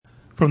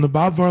From the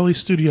Bob Varley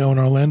Studio in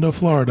Orlando,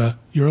 Florida,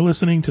 you're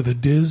listening to the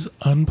Diz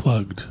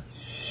Unplugged.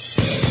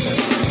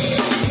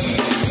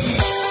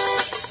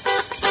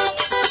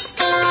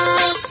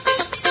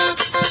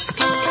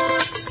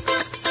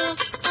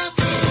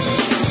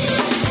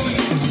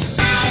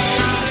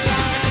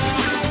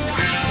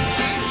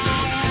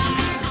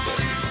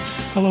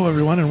 Hello,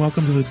 everyone, and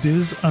welcome to the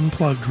Diz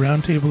Unplugged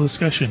Roundtable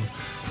discussion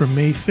for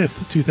May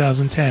 5th,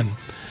 2010.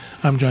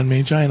 I'm John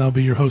Magi, and I'll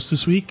be your host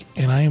this week,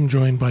 and I am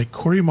joined by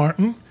Corey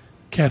Martin,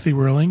 Kathy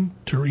Whirling,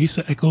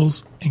 Teresa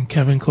Eccles, and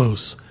Kevin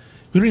Close.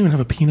 We don't even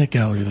have a peanut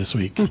gallery this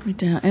week. We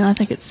don't. And I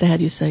think it's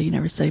sad you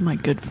never say my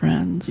good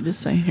friends. You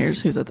just say,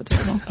 here's who's at the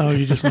table. Oh,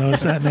 you just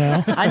noticed that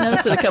now? I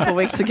noticed it a couple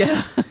weeks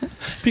ago.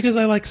 Because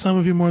I like some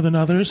of you more than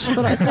others. That's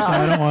what I thought. So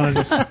I don't want to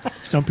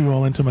just dump you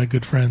all into my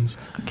good friends.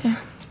 Okay.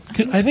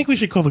 I think we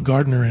should call the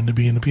gardener in to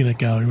be in the peanut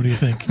gallery. What do you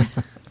think?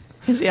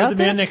 Is he Or out the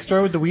there? man next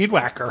door with the weed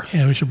whacker.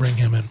 Yeah, we should bring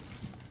him in.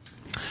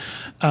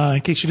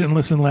 In case you didn't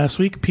listen last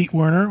week, Pete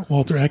Werner,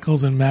 Walter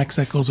Eccles, and Max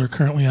Eccles are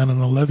currently on an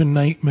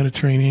 11-night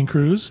Mediterranean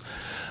cruise.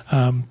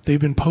 They've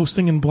been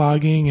posting and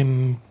blogging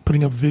and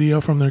putting up video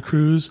from their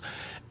cruise,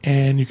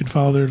 and you can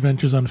follow their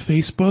adventures on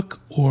Facebook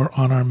or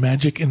on our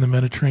Magic in the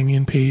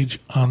Mediterranean page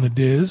on the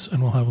Diz,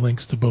 and we'll have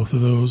links to both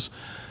of those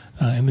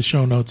in the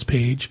show notes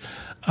page.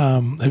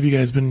 Have you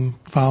guys been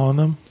following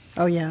them?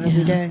 Oh, yeah,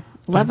 every day.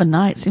 11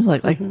 nights seems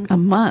like a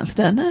month,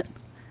 doesn't it?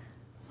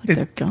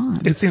 They're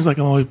gone. It seems like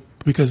only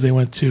because they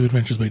went to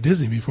Adventures by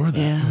Disney before that.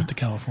 Yeah. They went to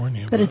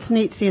California. But it's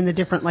neat seeing the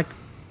different, like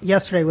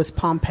yesterday was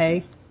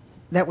Pompeii.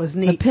 That was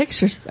The neat.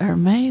 pictures are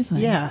amazing.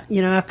 Yeah,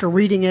 after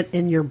reading it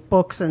in your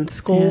books in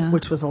school, Yeah.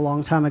 which was a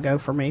long time ago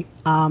for me.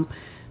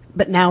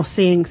 But now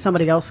seeing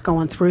somebody else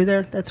going through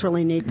there, that's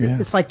really neat. Yeah.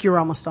 It's like you're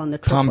almost on the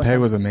trip. with Pompeii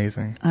them. was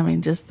amazing. I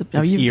mean, just the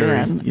It's you've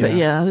eerie, been, yeah. but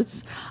yeah,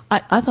 it's.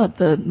 I thought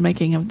the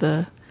making of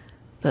the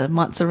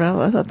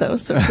mozzarella. I thought that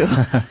was so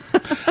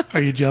cool.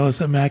 Are you jealous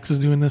that Max is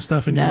doing this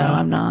stuff? And No, you're not?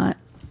 I'm not.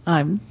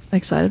 I'm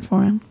excited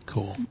for him.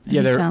 Cool. He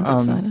sounds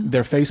excited.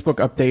 Their Facebook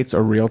updates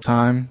are real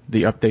time.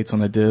 The updates on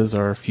the Diz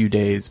are a few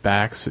days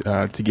back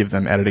to give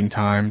them editing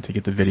time to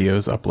get the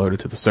videos uploaded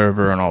to the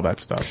server and all that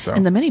stuff. So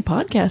And the mini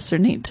podcasts are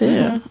neat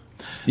too.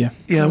 yeah,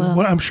 Yeah,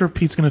 Hello. I'm sure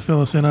Pete's going to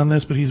fill us in on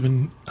this, but he's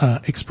been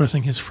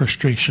expressing his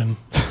frustration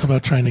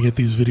about trying to get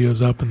these videos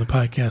up and the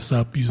podcasts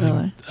up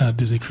using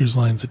Disney Cruise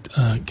Line's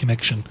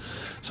connection.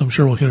 So I'm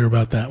sure we'll hear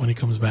about that when he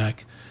comes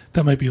back.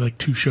 That might be like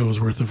 2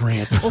 shows worth of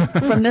rants.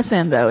 From this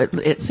end, though,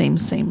 it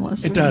seems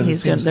seamless. It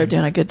does. They're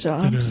doing a good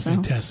job. They're doing a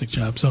fantastic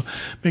job. So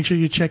make sure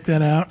you check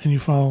that out and you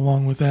follow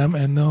along with them,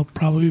 and they'll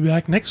probably be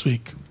back next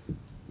week,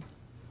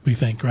 we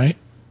think, right?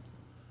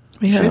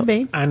 We Should hope.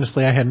 be.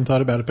 Honestly, I hadn't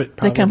thought about it, but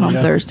They probably. come on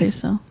yeah. Thursday,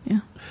 so yeah.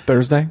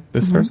 Thursday.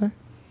 This Thursday.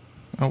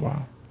 Oh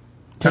wow.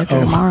 Day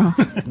after tomorrow.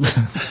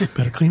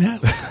 Better clean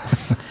house.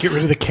 Get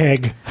rid of the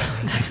keg.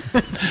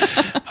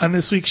 On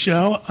this week's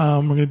show,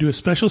 we're going to do a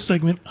special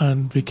segment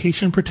on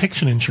vacation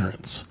protection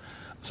insurance,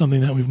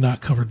 something that we've not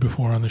covered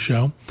before on the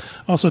show.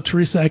 Also,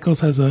 Teresa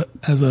Eccles has a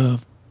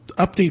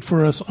update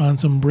for us on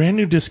some brand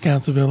new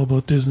discounts available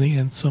at Disney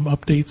and some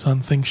updates on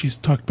things she's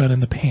talked about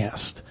in the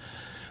past.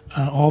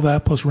 All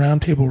that plus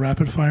roundtable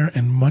rapid fire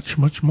and much,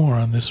 much more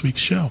on this week's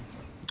show.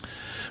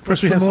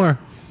 First, we have more.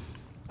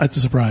 That's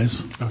a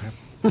surprise. Okay.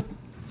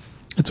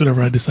 It's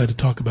whatever I decide to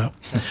talk about.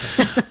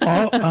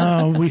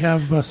 We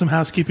have some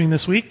housekeeping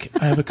this week.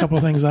 I have a couple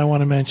of things I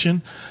want to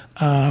mention.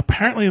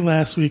 Apparently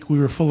last week we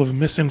were full of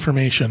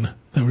misinformation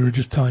that we were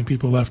just telling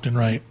people left and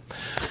right.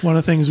 One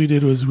of the things we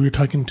did was we were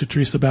talking to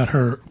Teresa about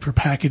her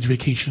package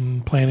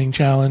vacation planning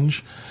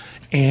challenge,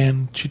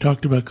 and she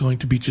talked about going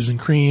to Beaches and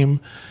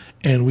Cream,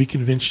 and we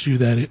convinced you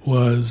that it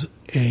was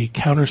a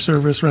counter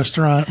service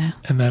restaurant,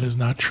 and that is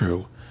not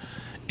true.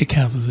 It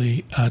counts as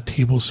a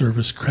table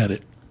service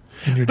credit.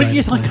 But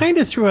you kind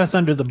of threw us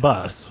under the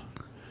bus.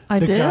 I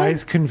The did.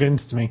 guys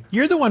convinced me.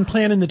 You're the one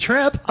planning the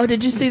trip. Oh,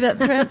 did you see that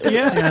thread?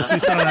 Yeah. Yes, we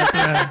saw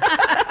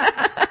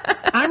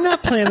that. I'm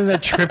not planning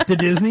that trip to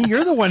Disney.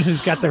 You're the one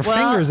who's got their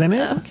fingers in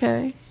it.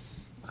 Okay.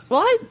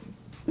 Well,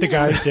 The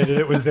guys did it.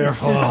 It was their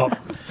fault.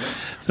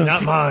 So,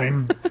 Not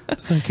mine.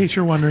 so in case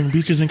you're wondering,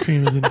 Beaches and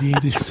Cream is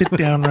indeed a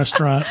sit-down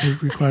restaurant.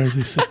 It requires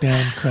a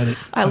sit-down credit.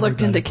 I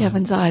looked into Dining plan.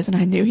 Kevin's eyes and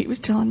I knew he was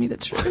telling me the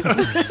truth.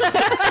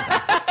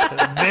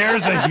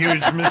 There's a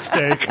huge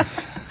mistake.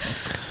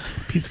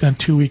 Pete's gone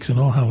 2 weeks and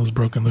all hell has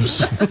broken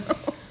loose.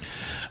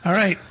 All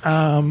right.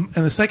 And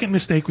the second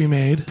mistake we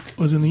made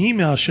was in the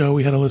email show.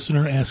 We had a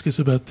listener ask us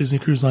about Disney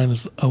Cruise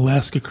Line's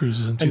Alaska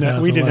cruises in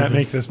 2011. We did not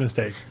make this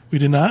mistake. We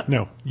did not?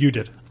 No, you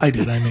did. I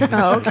did. I made it.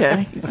 Oh,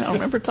 okay. I don't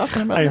remember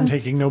talking about I am that.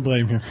 taking no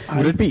blame here.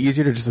 Would it be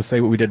easier to just to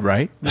say what we did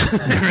right?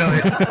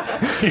 Really?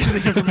 Here's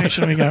the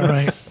information we got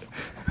right.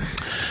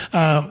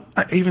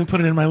 I even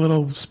put it in my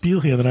little spiel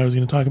here that I was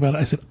going to talk about.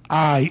 I said,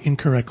 I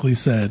incorrectly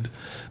said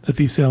that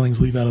these sailings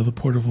leave out of the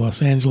port of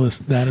Los Angeles.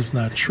 That is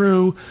not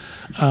true.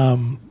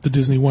 The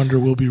Disney Wonder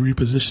will be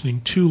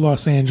repositioning to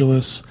Los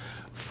Angeles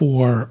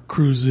for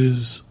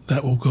cruises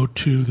that will go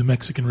to the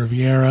Mexican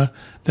Riviera.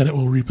 Then it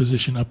will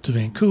reposition up to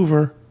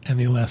Vancouver, and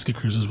the Alaska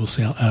cruises will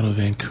sail out of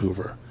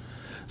Vancouver.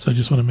 So I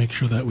just want to make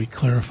sure that we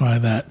clarify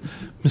that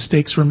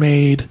mistakes were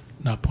made,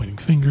 not pointing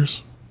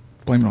fingers.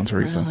 Blame it on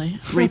Teresa. Really.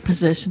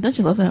 Reposition. Don't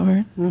you love that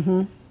word?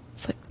 Mm-hmm.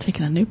 It's like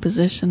taking a new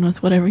position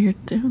with whatever you're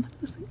doing.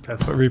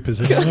 That's what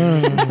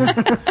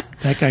reposition.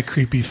 That got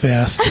creepy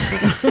fast.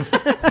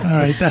 All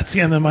right, that's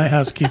the end of my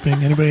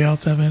housekeeping. Anybody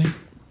else have any?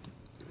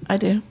 I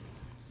do.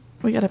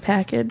 We got a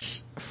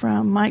package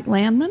from Mike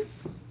Landman.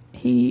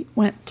 He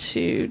went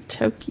to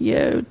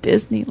Tokyo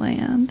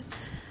Disneyland.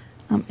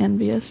 I'm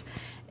envious.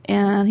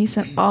 And he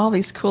sent all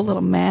these cool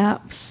little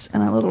maps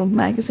and a little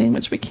magazine,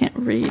 which we can't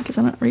read because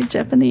I don't read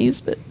Japanese,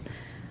 but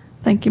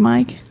thank you,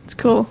 Mike. It's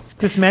cool.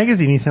 This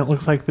magazine he sent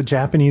looks like the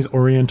Japanese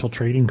Oriental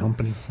Trading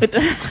Company.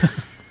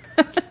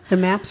 The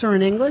maps are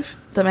in English?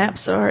 The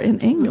maps are in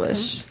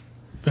English.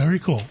 Very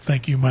cool.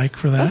 Thank you, Mike,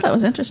 for I that. thought that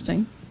was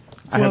interesting.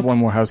 I have one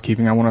more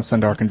housekeeping. I want to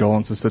send our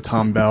condolences to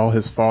Tom Bell.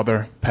 His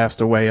father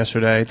passed away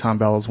yesterday. Tom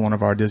Bell is one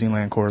of our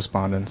Disneyland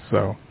correspondents,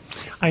 so...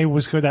 I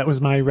was good. That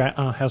was my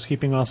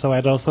housekeeping also.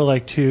 I'd also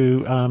like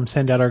to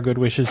send out our good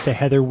wishes to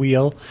Heather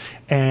Wheel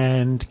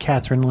and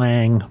Catherine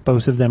Lang.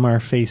 Both of them are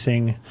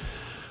facing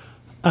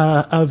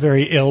a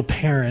very ill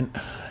parent,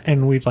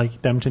 and we'd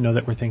like them to know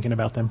that we're thinking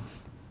about them.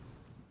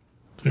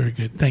 Very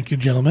good. Thank you,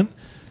 gentlemen.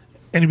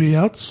 Anybody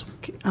else?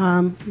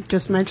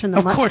 Just mention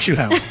Of course you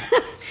have.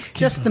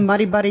 Just the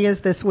Muddy Buddy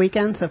is this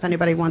weekend, so if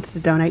anybody wants to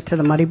donate to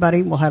the Muddy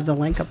Buddy, we'll have the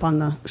link up on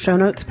the show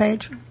notes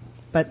page.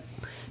 But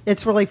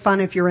it's really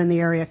fun if you're in the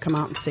area. Come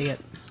out and see it.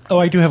 Oh,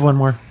 I do have one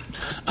more.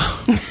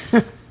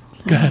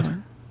 Go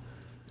ahead.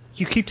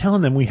 You keep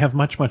telling them we have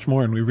much, much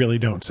more, and we really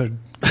don't. So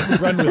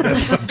run with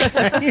this.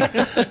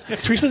 Okay?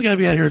 Teresa's going to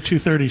be out here at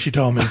 2:30, she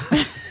told me.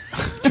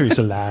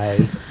 Teresa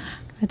lies.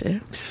 I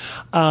do.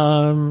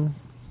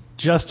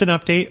 Just an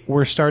update.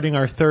 We're starting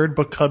our third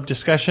book club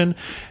discussion.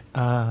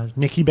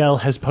 Nikki Bell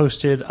has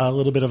posted a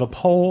little bit of a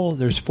poll.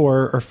 There's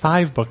 4 or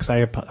 5 books.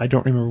 I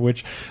don't remember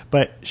which,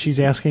 but she's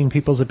asking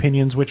people's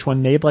opinions, which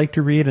one they'd like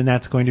to read, and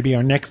that's going to be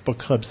our next book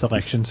club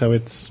selection. So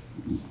it's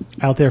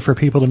out there for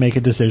people to make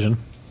a decision.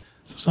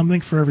 So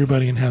something for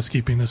everybody in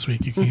housekeeping this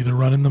week. You can either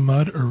run in the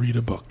mud or read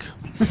a book.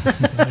 So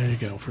there you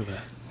go for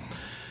that.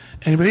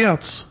 Anybody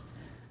else?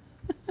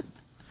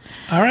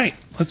 All right,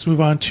 let's move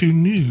on to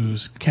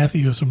news. Kathy,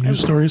 you have some news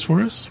stories for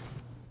us?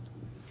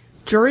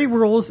 Jury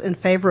rules in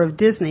favor of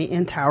Disney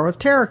in Tower of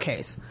Terror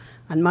case.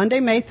 On Monday,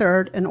 May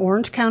 3rd, an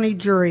Orange County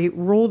jury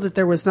ruled that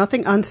there was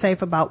nothing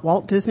unsafe about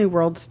Walt Disney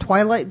World's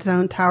Twilight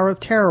Zone Tower of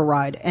Terror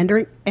ride,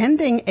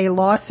 ending a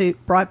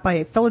lawsuit brought by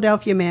a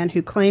Philadelphia man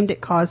who claimed it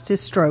caused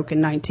his stroke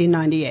in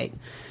 1998.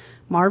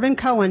 Marvin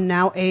Cohen,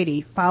 now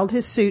 80, filed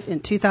his suit in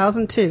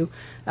 2002,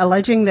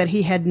 alleging that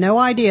he had no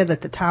idea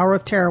that the Tower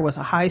of Terror was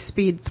a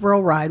high-speed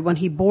thrill ride when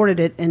he boarded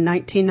it in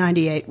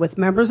 1998 with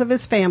members of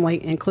his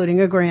family, including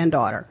a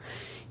granddaughter.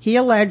 He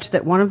alleged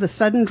that one of the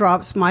sudden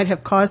drops might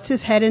have caused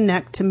his head and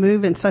neck to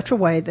move in such a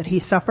way that he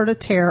suffered a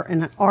tear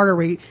in an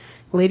artery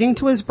leading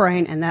to his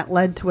brain, and that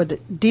led to a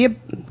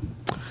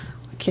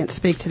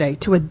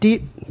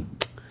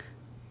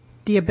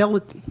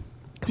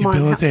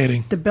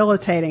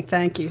debilitating,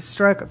 thank you,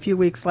 stroke a few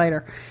weeks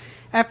later.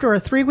 After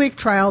a 3-week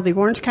trial, the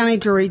Orange County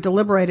jury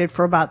deliberated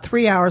for about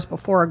 3 hours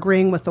before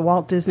agreeing with the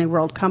Walt Disney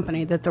World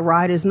Company that the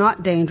ride is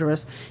not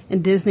dangerous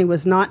and Disney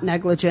was not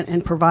negligent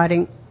in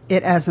providing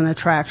it as an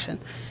attraction.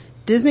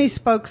 Disney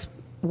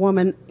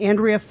spokeswoman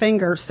Andrea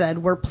Finger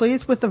said, "We're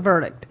pleased with the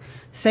verdict.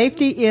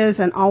 Safety is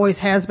and always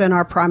has been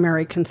our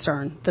primary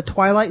concern. The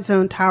Twilight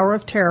Zone Tower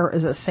of Terror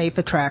is a safe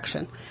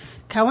attraction."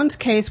 Cohen's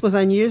case was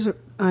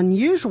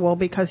unusual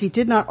because he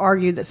did not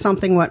argue that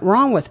something went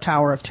wrong with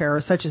Tower of Terror,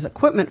 such as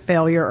equipment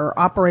failure or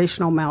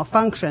operational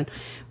malfunction.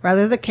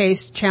 Rather, the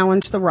case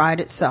challenged the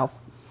ride itself.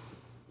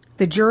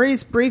 The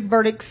jury's brief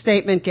verdict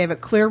statement gave a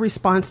clear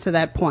response to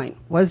that point.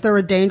 Was there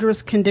a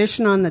dangerous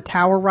condition on the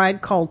Tower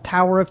ride called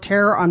Tower of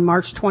Terror on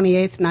March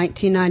 28,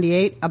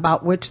 1998,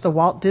 about which the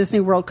Walt Disney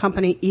World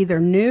Company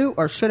either knew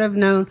or should have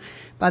known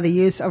by the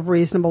use of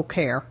reasonable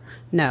care?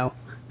 No.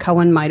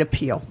 Cohen might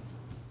appeal.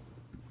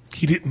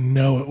 He didn't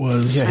know it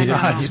was he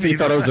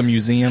thought it was a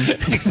museum.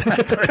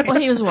 Exactly. Well,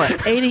 he was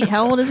what, 80?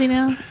 How old is he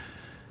now?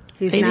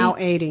 He's 80? now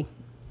 80.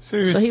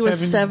 So he was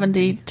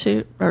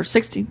 72 or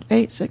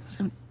 68,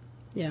 67.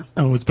 Yeah.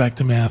 Oh, it's back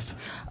to math.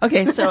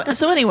 Okay,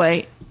 so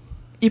anyway,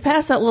 you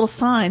pass that little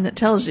sign that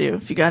tells you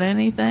if you got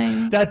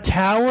anything. The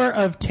Tower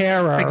of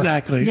Terror.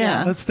 Exactly.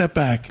 Yeah. Let's step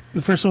back.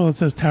 First of all, it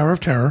says Tower of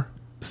Terror.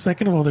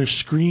 Second of all, there's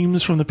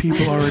screams from the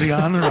people already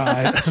on the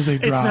ride as they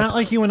drop. It's not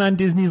like you went on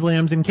Disney's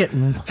Lambs and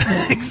Kittens.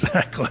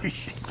 Exactly.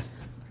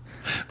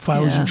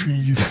 Flowers and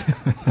trees.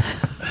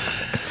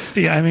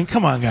 Yeah, I mean,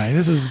 come on, guy.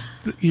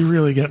 You're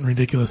really getting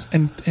ridiculous.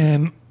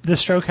 And The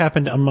stroke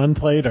happened a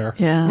month later.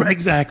 Yeah.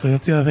 exactly.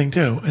 That's the other thing,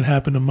 too. It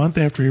happened a month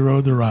after he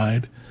rode the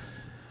ride.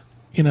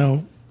 You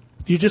know,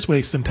 you're just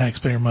wasting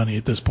taxpayer money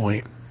at this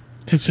point.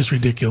 It's just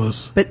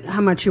ridiculous. But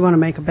how much you want to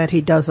make a bet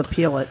he does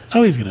appeal it?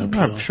 Oh, he's going to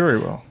appeal. I'm sure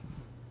he will.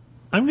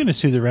 I'm going to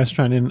sue the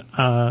restaurant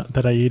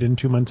that I ate in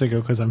 2 months ago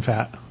because I'm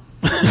fat.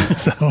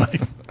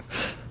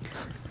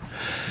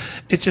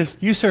 It's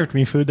just... You served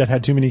me food that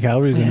had too many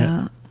calories in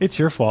Yeah. it. It's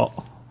your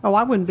fault. Oh,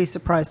 I wouldn't be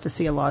surprised to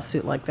see a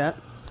lawsuit like that.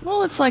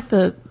 Well, it's like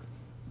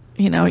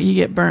you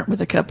get burnt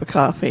with a cup of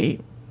coffee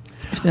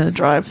in the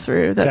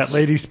drive-through. That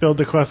lady spilled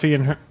the coffee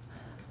in her.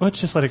 Let's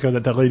just let it go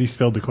that lady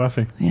spilled the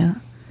coffee. Yeah.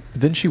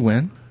 Didn't she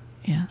win?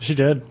 Yeah. She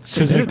did.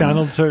 Because did.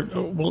 McDonald's are.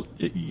 Well,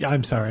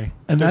 I'm sorry.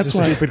 And There's that's a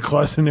why- stupid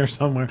clause in there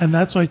somewhere. And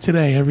that's why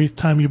today, every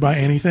time you buy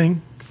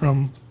anything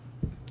from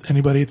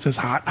anybody, it says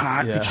hot,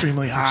 Yeah.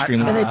 extremely hot.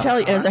 Extremely And hot. they tell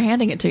you, as they're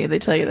handing it to you, they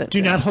tell you that. Do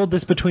too. not hold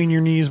this between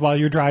your knees while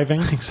you're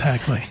driving.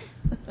 Exactly.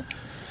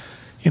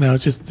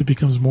 It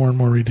becomes more and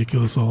more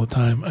ridiculous all the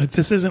time.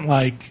 This isn't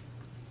like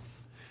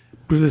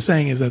what they're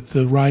saying is that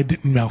the ride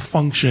didn't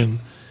malfunction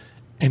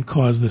and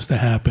cause this to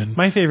happen.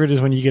 My favorite is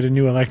when you get a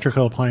new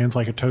electrical appliance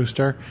like a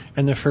toaster,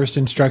 and the first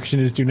instruction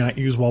is do not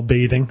use while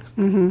bathing.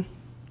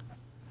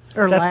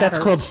 Or That's ladders.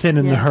 called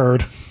thinning the Yeah.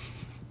 herd.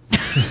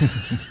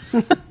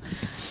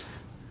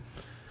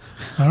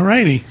 All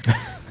righty.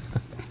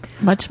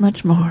 Much,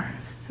 much more.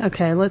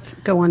 Okay, let's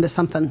go on to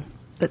something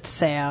that's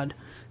sad.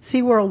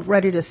 SeaWorld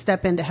ready to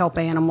step in to help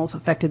animals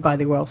affected by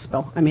the oil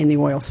spill. I mean the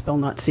oil spill,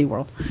 not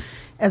SeaWorld.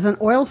 As an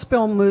oil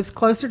spill moves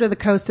closer to the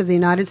coast of the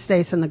United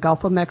States and the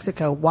Gulf of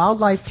Mexico,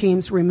 wildlife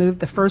teams removed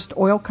the first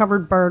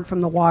oil-covered bird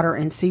from the water,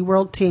 and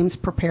SeaWorld teams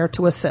prepare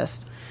to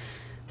assist.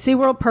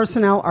 SeaWorld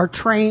personnel are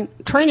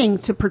training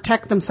to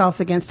protect themselves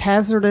against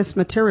hazardous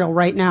material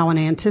right now in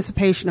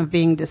anticipation of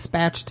being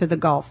dispatched to the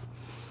Gulf.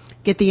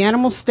 Get the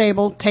animals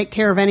stable, take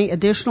care of any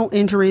additional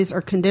injuries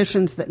or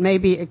conditions that may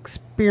be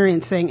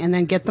experiencing, and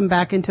then get them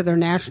back into their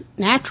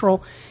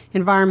natural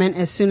environment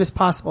as soon as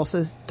possible,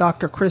 says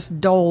Dr. Chris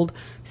Dold,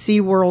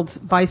 SeaWorld's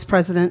Vice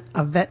President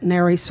of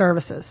Veterinary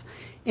Services.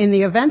 In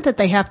the event that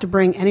they have to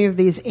bring any of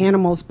these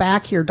animals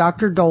back here,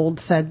 Dr. Dold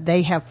said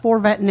they have 4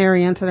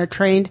 veterinarians and a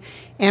trained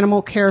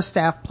animal care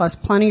staff, plus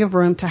plenty of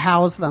room to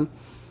house them.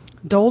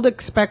 Dold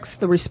expects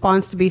the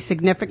response to be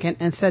significant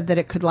and said that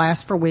it could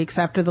last for weeks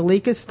after the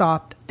leak is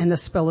stopped and the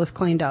spill is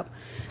cleaned up.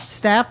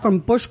 Staff from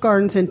Busch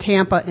Gardens in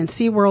Tampa and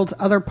SeaWorld's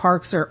other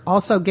parks are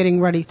also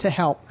getting ready to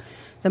help.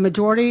 The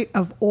majority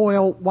of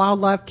oil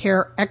wildlife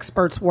care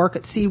experts work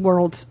at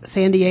SeaWorld's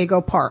San Diego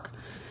Park.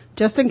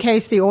 Just in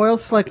case the oil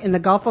slick in the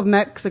Gulf of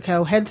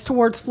Mexico heads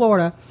towards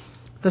Florida,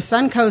 the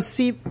Suncoast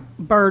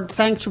Seabird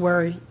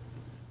Sanctuary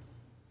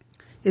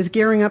is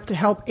gearing up to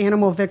help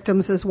animal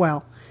victims as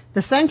well.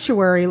 The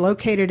sanctuary,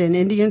 located in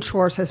Indian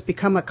Shores, has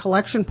become a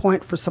collection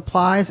point for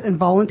supplies, and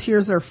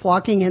volunteers are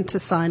flocking in to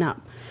sign up.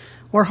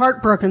 We're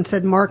heartbroken,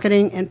 said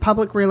Marketing and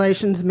Public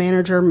Relations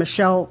Manager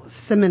Michelle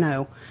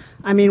Simino.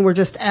 I mean, we're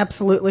just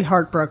absolutely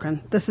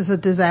heartbroken. This is a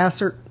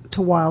disaster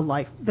to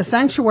wildlife. The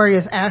sanctuary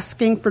is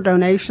asking for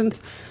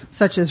donations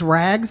such as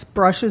rags,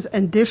 brushes,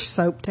 and dish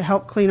soap to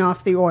help clean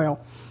off the oil.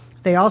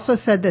 They also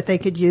said that they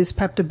could use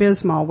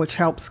Pepto-Bismol, which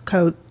helps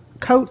coat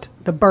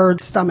the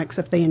birds' stomachs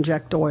if they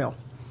inject oil.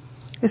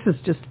 This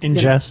is just...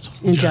 Ingest.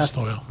 Ingest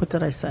oil. What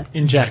did I say?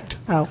 Inject.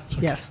 Oh,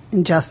 yes,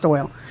 ingest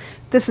oil.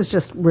 This is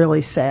just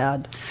really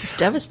sad. It's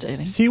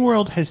devastating.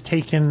 SeaWorld has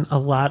taken a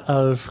lot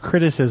of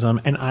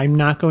criticism, and I'm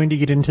not going to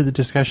get into the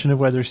discussion of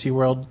whether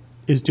SeaWorld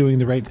is doing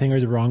the right thing or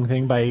the wrong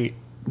thing.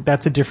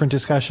 That's a different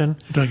discussion.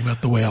 You're talking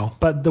about the whale.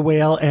 But the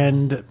whale,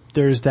 and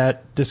there's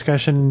that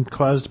discussion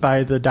caused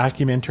by the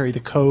documentary The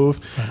Cove.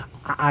 Right.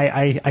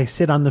 I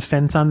sit on the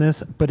fence on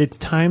this, but it's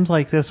times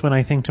like this when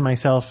I think to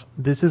myself,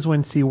 this is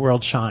when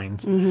SeaWorld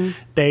shines. Mm-hmm.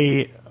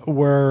 They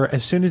were,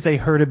 as soon as they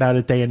heard about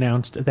it, they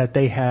announced that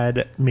they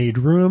had made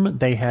room,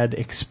 they had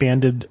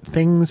expanded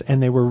things,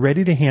 and they were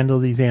ready to handle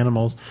these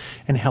animals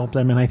and help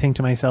them. And I think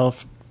to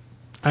myself,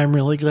 I'm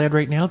really glad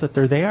right now that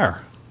they're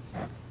there.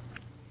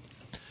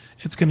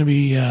 It's going to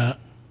be,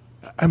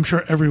 I'm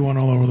sure everyone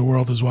all over the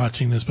world is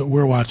watching this, but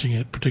we're watching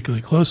it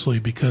particularly closely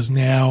because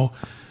now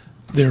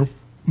they're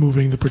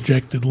moving the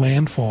projected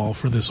landfall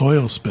for this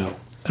oil spill.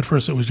 At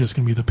first it was just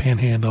going to be the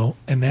Panhandle,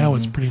 and now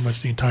it's pretty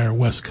much the entire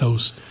west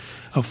coast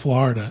of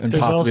Florida. And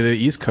There's possibly also- the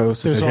East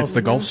Coast if there's it hits also-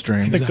 the Gulf Stream.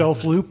 The Exactly.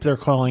 Gulf Loop, they're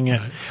calling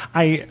it.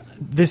 Right.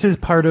 This is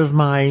part of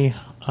my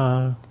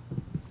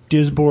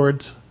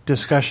Disboards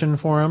discussion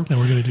forum. And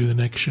we're going to do the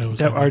next show.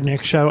 That our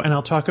next show, and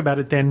I'll talk about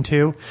it then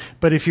too.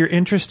 But if you're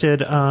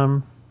interested,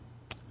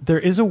 there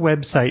is a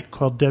website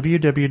called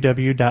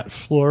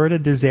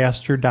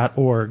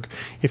www.floridadisaster.org.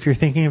 If you're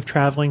thinking of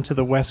traveling to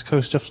the west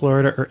coast of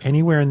Florida or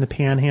anywhere in the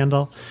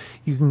Panhandle,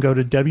 you can go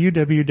to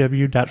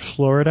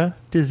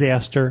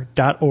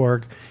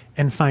www.floridadisaster.org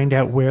and find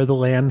out where the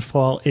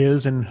landfall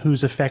is and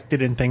who's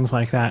affected and things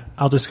like that.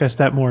 I'll discuss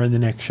that more in the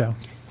next show.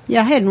 Yeah,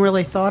 I hadn't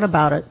really thought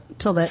about it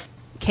till that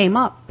came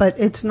up, but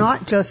it's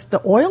not just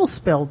the oil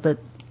spill that,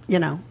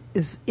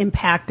 is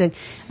impacting.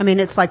 I mean,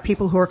 it's like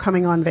people who are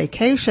coming on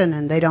vacation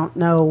and they don't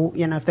know,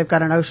 if they've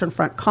got an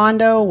oceanfront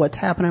condo, what's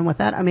happening with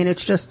that. I mean,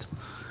 it's just,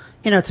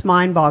 it's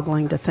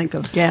mind-boggling to think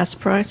of. Gas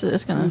prices,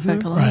 it's going to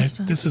affect a lot of Right.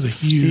 stuff. This is a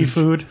huge...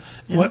 Seafood.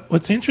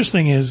 What's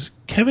interesting is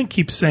Kevin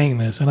keeps saying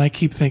this, and I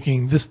keep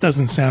thinking, this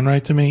doesn't sound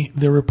right to me.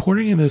 They're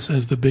reporting this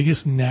as the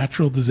biggest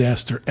natural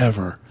disaster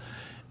ever.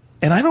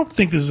 And I don't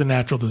think this is a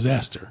natural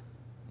disaster.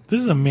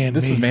 This is a man-made.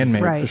 This is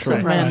man-made Right. for sure.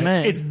 It's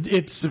man-made.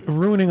 It's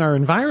ruining our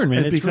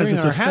environment. It's because ruining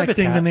it's our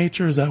affecting habitat. the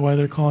nature. Is that why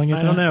they're calling it I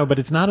that? don't know, but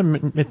it's not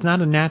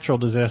a natural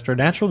disaster. A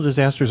natural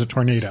disaster is a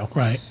tornado.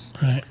 Right.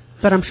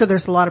 But I'm sure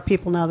there's a lot of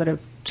people now that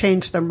have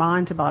changed their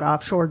minds about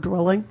offshore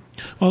drilling.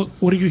 Well,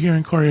 what are you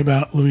hearing, Corey,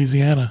 about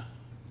Louisiana?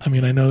 I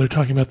mean, I know they're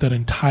talking about that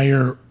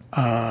entire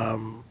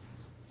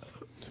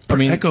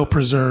ecological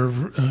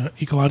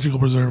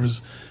preserve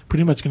is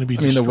pretty much going to be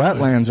destroyed. The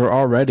wetlands are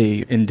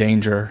already in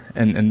danger,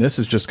 and this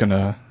is just going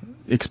to,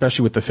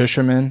 especially with the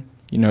fishermen,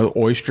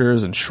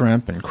 oysters and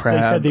shrimp and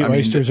crab. They said the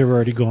oysters are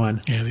already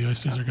gone. Yeah, the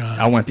oysters are gone.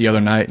 I went the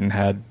other night and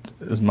had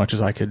as much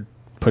as I could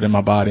put in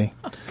my body.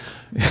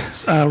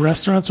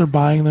 Restaurants are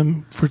buying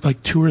them for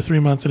like 2 or 3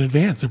 months in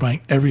advance. They're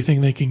buying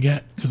everything they can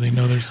get because they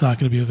know that it's not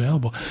going to be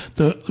available.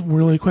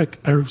 Really quick,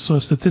 I saw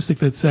a statistic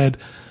that said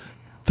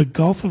the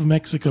Gulf of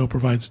Mexico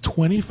provides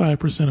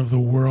 25% of the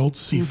world's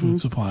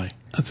seafood supply.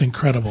 That's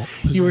incredible.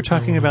 You were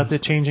talking about the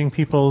changing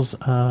people's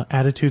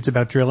attitudes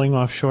about drilling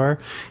offshore.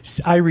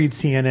 I read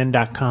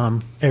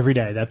CNN.com every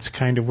day. That's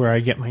kind of where I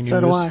get my news. So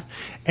do I.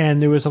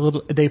 And there was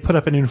they put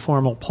up an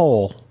informal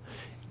poll.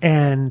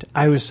 And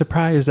I was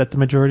surprised that the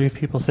majority of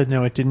people said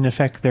no, it didn't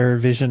affect their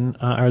vision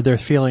or their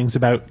feelings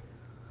about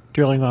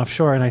drilling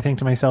offshore. And I think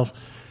to myself,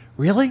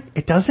 really?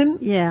 It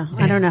doesn't? Yeah,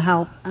 I don't know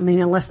how. I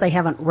mean, unless they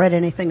haven't read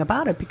anything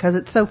about it, because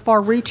it's so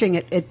far-reaching.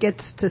 It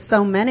gets to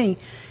so many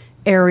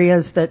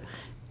areas that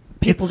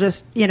people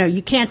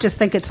you can't just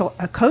think it's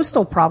a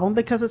coastal problem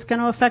because it's going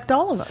to affect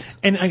all of us.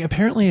 And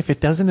apparently, if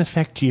it doesn't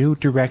affect you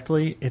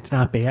directly, it's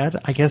not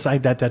bad. I guess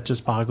that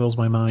just boggles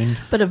my mind.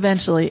 But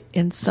eventually,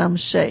 in some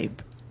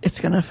shape, it's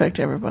going to affect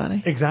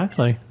everybody.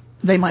 Exactly.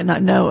 They might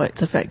not know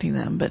it's affecting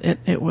them, but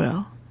it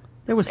will.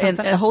 There was And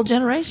something. a whole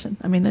generation.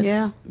 I mean,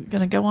 it's going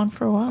to go on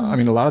for a while. I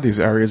mean, a lot of these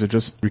areas are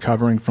just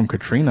recovering from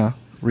Katrina,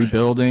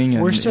 rebuilding.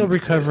 And We're still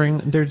recovering.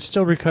 They're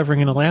still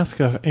recovering in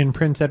Alaska in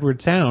Prince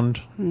Edward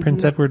Sound,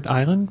 Prince Edward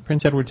Island,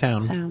 Prince Edward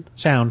Sound,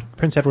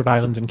 Prince Edward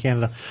Islands in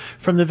Canada,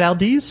 from the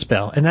Valdez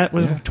spill, and that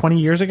was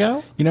 20 years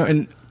ago.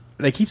 and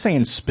they keep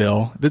saying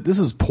spill. This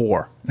is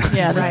pour.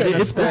 Yeah,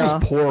 This is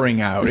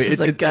pouring out. This is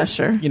a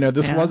gusher.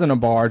 This wasn't a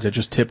barge that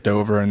just tipped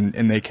over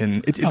and they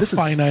can. This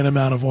finite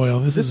amount of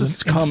oil. This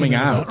is an coming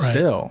infinite out amount, right?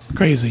 still.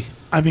 Crazy.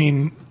 I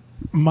mean,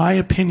 my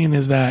opinion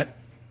is that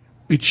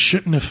it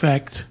shouldn't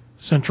affect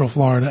Central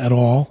Florida at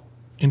all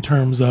in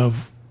terms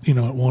of, it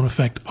won't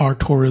affect our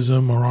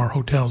tourism or our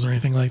hotels or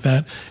anything like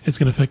that. It's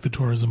going to affect the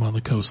tourism on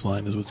the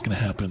coastline is what's going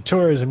to happen.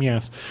 Tourism,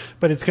 yes,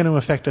 but it's going to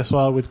affect us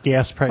all with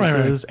gas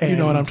prices. Right. You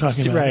know what I'm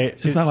talking about. Right.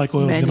 It's not like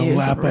oil's going to menus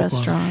lap at up on.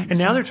 restaurants. And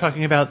now they're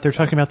talking about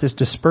this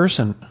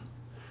dispersant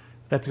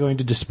that's going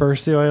to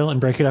disperse the oil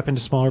and break it up into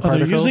smaller they're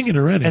particles. using it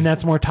already. And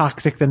that's more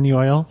toxic than the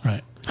oil.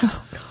 Right.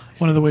 Oh, gosh.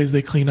 One of the ways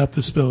they clean up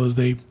the spill is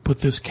they put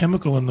this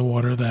chemical in the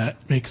water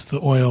that makes the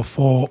oil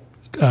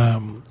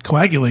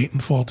coagulate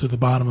and fall to the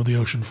bottom of the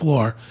ocean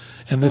floor.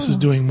 And this is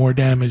doing more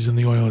damage than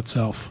the oil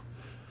itself.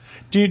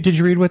 Did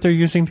you read what they're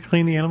using to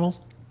clean the animals?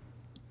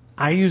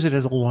 I use it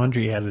as a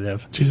laundry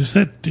additive. She just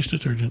said dish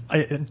detergent.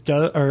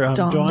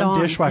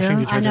 Dawn dishwashing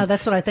detergent. I know,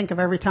 that's what I think of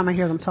every time I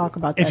hear them talk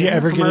about that. If you It's in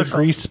ever get a commercials.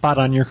 grease spot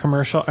on your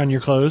commercial,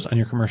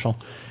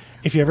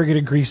 if you ever get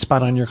a grease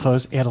spot on your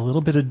clothes, add a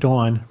little bit of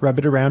Dawn, rub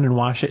it around and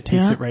wash it,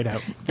 takes Yeah. it right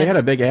out. They had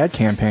a big ad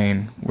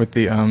campaign with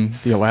the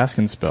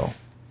Alaskan spill.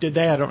 Did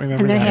they? I don't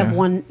remember And they that. have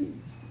one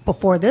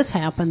before this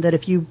happened that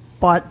if you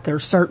bought their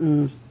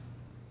certain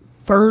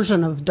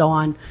version of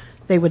Dawn,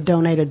 they would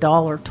donate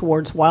 $1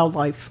 towards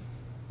wildlife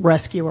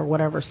rescue or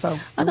whatever. So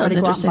I thought it was everybody go out and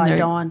interesting. buy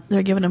Dawn.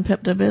 They're giving them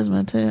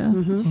Pepto-Bismol, too.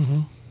 Mm-hmm.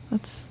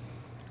 That's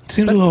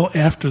Seems a little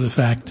after the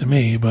fact to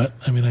me, but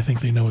I mean, I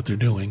think they know what they're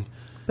doing.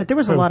 But there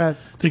was a lot of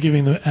They're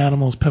giving the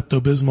animals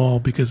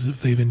Pepto-Bismol because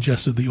if they've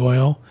ingested the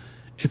oil,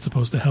 it's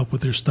supposed to help with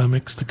their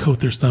stomachs, to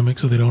coat their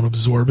stomachs so they don't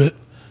absorb it.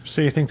 So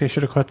you think they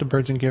should have caught the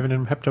birds and given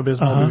them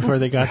Pepto-Bismol before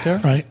they got there?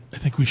 Right? I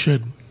think we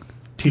should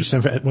Teach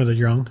them when they're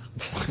young.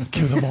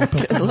 give them all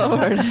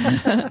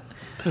Pepto-Bismol. Lord.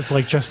 It's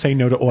like just say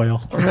no to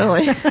oil.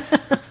 Really?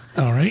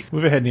 All right.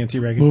 Move ahead, Nancy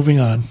Reagan.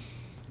 Moving on.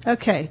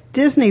 Okay,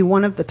 Disney,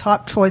 one of the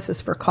top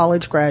choices for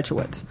college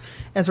graduates.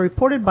 As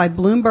reported by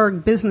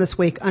Bloomberg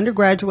Businessweek,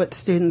 undergraduate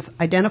students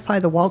identify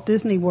the Walt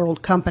Disney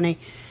World Company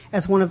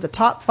as one of the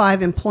top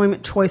 5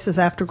 employment choices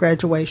after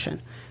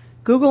graduation.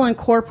 Google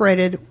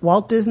Incorporated,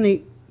 Walt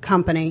Disney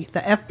Company, the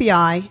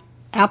FBI,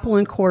 Apple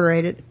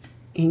Incorporated,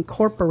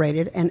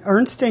 and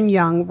Ernst &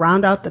 Young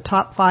round out the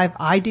top 5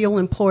 ideal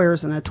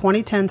employers in a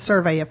 2010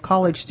 survey of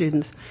college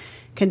students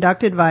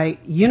conducted by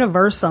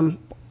Universum.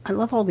 I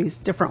love all these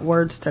different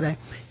words today.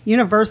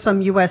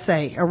 Universum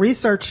USA, a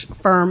research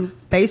firm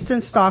based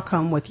in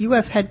Stockholm with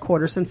U.S.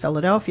 headquarters in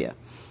Philadelphia.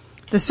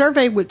 The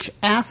survey, which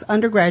asked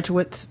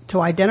undergraduates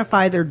to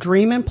identify their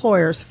dream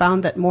employers,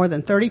 found that more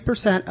than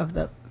 30% of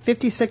the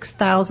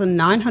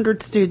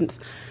 56,900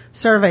 students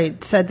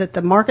surveyed said that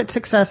the market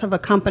success of a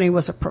company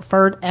was a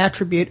preferred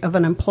attribute of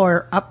an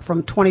employer, up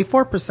from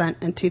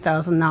 24% in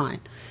 2009.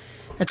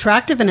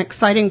 Attractive and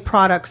exciting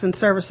products and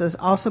services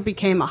also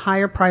became a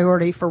higher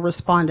priority for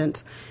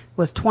respondents,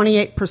 with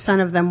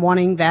 28% of them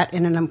wanting that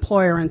in an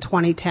employer in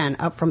 2010,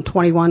 up from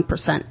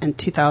 21% in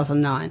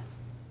 2009.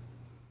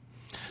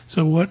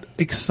 So what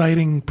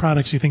exciting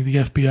products do you think the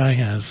FBI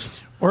has?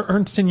 Or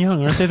Ernst &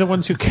 Young. Aren't they the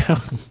ones who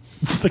count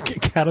the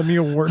Academy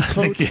Award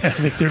votes? Yeah, I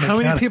think they're an How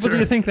many accountant. people do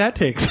you think that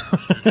takes?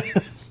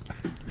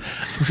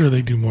 I'm sure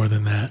they do more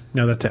than that.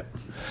 No, that's it.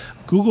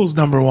 Google's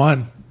number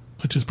one,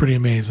 which is pretty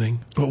amazing,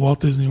 but Walt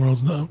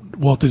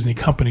Disney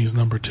Company's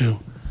number two.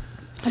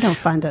 I don't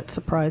find that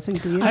surprising,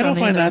 do you? I don't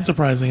find either. that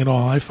surprising at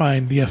all. I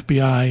find the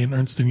FBI and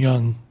Ernst &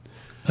 Young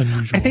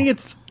unusual. I think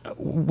it's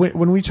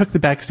when we took the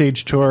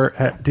backstage tour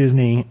at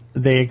Disney,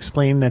 they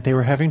explained that they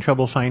were having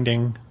trouble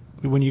finding,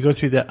 when you go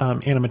through the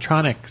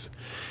animatronics,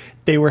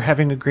 they were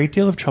having a great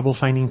deal of trouble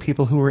finding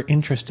people who were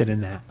interested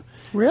in that.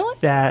 Really?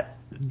 That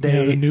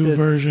the new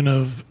version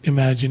of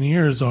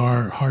Imagineers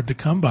are hard to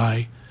come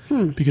by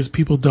because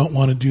people don't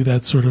want to do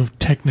that sort of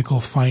technical,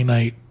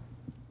 finite,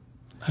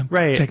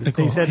 right.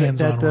 technical They said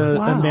hands-on that the,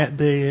 work.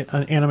 the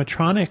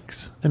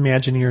animatronics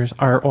Imagineers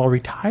are all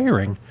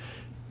retiring.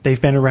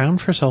 They've been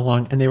around for so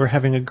long, and they were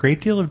having a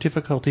great deal of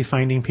difficulty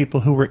finding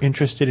people who were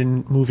interested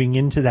in moving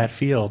into that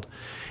field.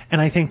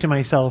 And I think to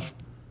myself,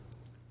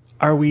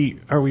 are we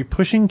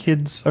pushing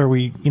kids? Are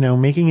we,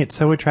 making it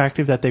so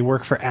attractive that they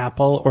work for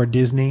Apple or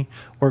Disney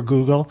or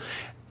Google?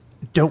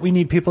 Don't we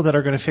need people that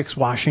are going to fix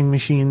washing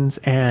machines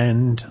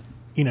and,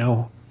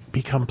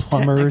 become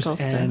plumbers?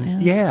 Technical And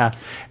stuff, yeah.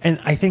 And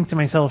I think to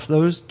myself,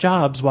 those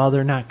jobs, while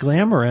they're not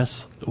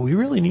glamorous, we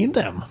really need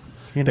them.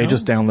 They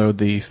just download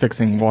the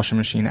Fixing Washing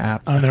Machine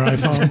app. on their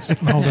iPhones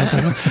and all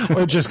that.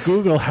 or just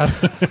Google how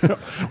to,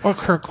 or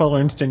Kirkwell,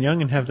 Ernst & Young,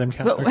 and have them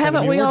count. But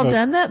haven't we all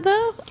done that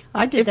though?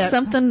 I did If that.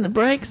 something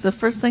breaks, the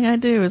first thing I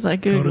do is I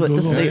Google it to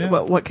Google, see yeah.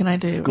 what can I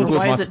do. Google or is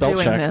why not is it spell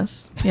doing check.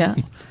 this? Yeah.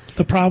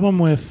 The problem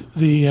with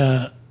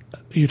the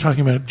you're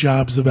talking about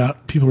jobs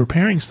about people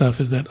repairing stuff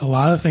is that a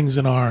lot of things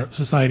in our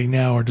society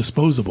now are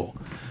disposable.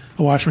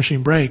 A washing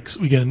machine breaks,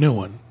 we get a new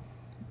one.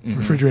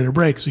 Refrigerator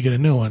breaks, we get a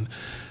new one.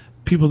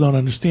 People don't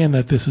understand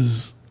that this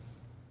is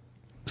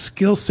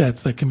skill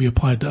sets that can be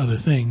applied to other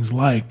things,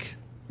 like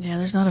Yeah,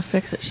 there's not a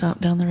fix-it shop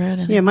down the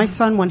road. Yeah, my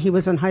son, when he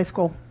was in high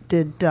school,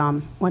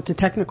 went to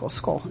technical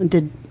school and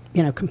did,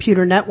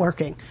 computer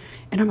networking.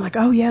 And I'm like,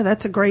 oh, yeah,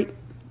 that's a great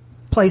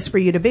place for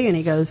you to be. And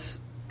he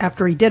goes,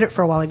 after he did it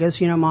for a while, he goes,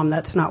 Mom,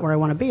 that's not where I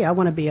want to be. I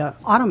want to be an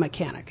auto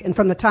mechanic. And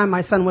from the time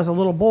my son was a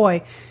little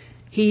boy,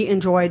 he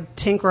enjoyed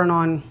tinkering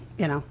on,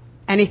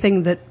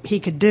 anything that he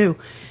could do.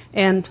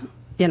 And,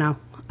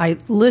 I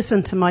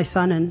listened to my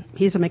son, and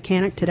he's a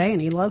mechanic today,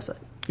 and he loves it.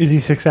 Is he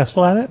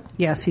successful at it?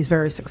 Yes, he's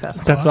very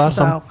successful. That's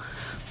awesome.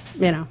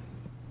 So,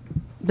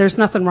 there's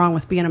nothing wrong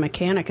with being a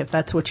mechanic if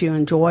that's what you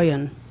enjoy,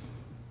 and,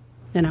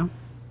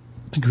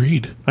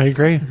 agreed. I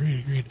agree.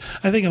 Agreed.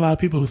 I think a lot of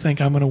people who think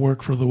I'm going to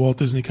work for the Walt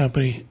Disney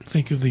Company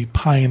think of the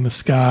pie in the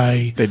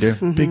sky, They do.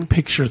 big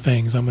picture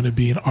things. I'm going to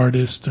be an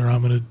artist, or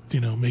I'm going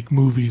to, make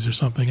movies or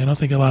something. I don't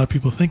think a lot of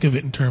people think of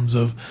it in terms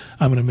of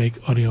I'm going to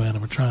make audio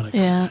animatronics.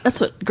 Yeah, that's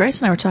what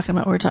Grace and I were talking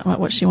about. We were talking about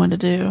what she wanted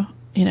to do,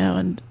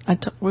 and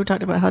we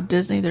talked about how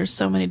Disney, there's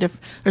so many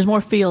there's more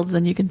fields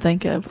than you can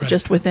think of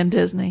just within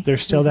Disney.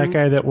 There's still that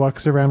guy that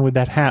walks around with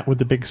that hat with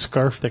the big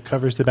scarf that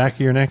covers the back of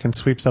your neck and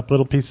sweeps up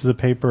little pieces of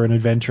paper in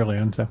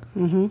Adventureland. So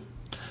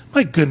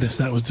My goodness,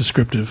 that was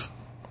descriptive.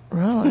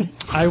 Really?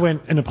 I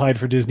went and applied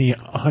for Disney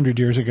 100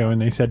 years ago,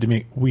 and they said to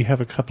me, we have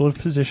a couple of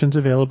positions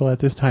available at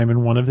this time,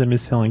 and one of them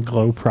is selling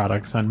glow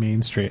products on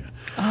Main Street.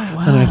 Oh,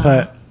 wow. And I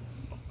thought,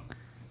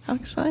 How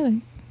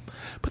exciting.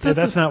 But yeah,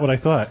 that's not what I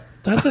thought.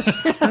 That's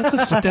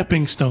a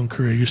stepping stone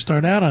career. You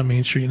start out on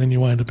Main Street and then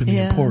you wind up in the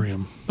Yeah.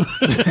 Emporium.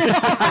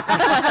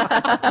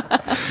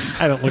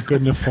 I don't look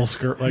good in a full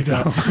skirt like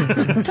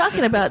that.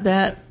 Talking about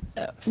that,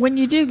 when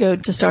you do go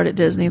to start at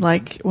Disney,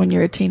 like when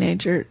you're a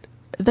teenager,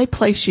 they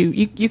place you.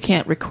 You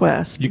can't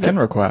request. You can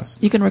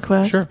request. You can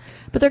request. Sure.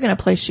 But they're going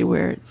to place you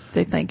where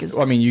they think is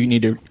Well, I mean, you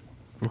need to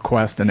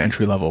request an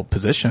entry-level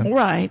position.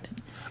 right.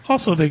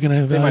 Also, they're going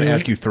to They evaluate. might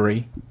ask you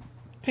 3.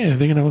 Yeah,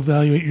 they're going to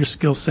evaluate your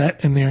skill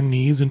set and their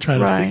needs and try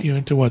to Right. fit you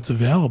into what's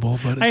available.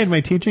 But I had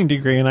my teaching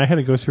degree, and I had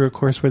to go through a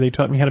course where they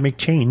taught me how to make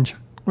change.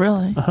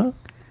 Really. And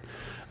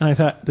I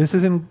thought, this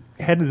isn't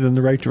headed in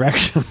the right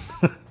direction.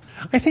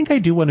 I think I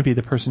do want to be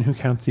the person who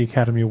counts the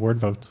Academy Award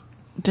votes.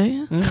 Do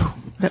you?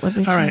 That would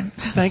be all right,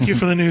 fun. thank you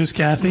for the news,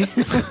 Kathy.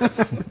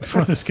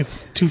 Before this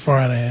gets too far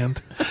out of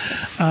hand,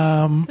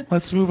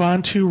 let's move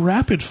on to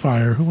rapid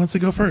fire. Who wants to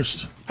go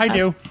first? I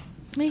do.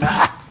 Me.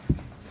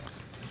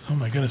 Oh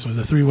my goodness, it was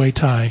a 3-way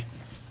tie.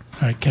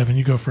 All right, Kevin,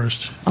 you go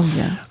first. Oh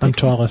yeah. I'm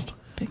tallest.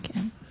 Pick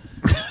him.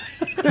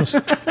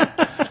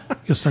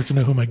 You'll start to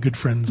know who my good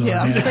friends are.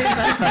 Yeah, I'm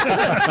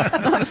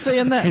now. I'm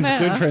seeing that His now.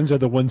 good friends are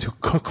the ones who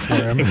cook for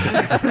him.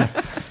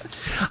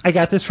 I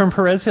got this from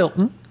Perez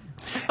Hilton.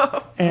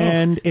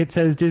 And it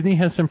says Disney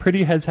has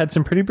had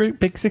some pretty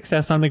big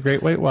success on The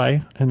Great White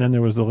Way, and then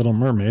there was The Little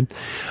Mermaid.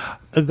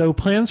 Though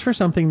plans for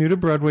something new to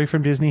Broadway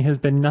from Disney has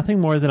been nothing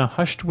more than a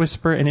hushed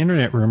whisper and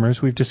internet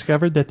rumors, we've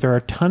discovered that there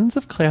are tons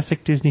of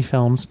classic Disney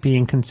films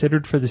being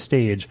considered for the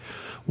stage.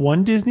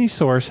 One Disney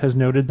source has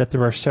noted that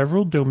there are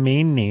several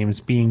domain names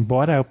being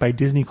bought out by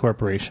Disney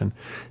Corporation,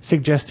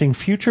 suggesting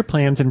future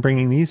plans in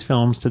bringing these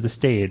films to the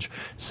stage.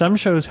 Some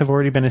shows have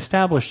already been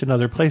established in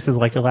other places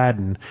like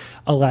Aladdin,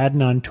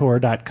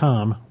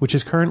 AladdinOnTour.com, which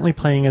is currently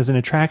playing as an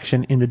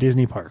attraction in the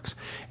Disney parks,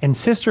 and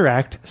Sister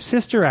Act,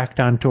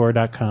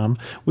 SisterActOnTour.com,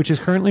 which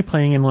is currently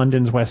playing in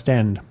London's West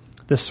End.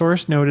 The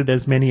source noted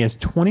as many as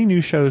 20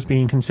 new shows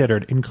being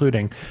considered,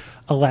 including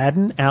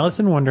Aladdin, Alice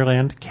in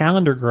Wonderland,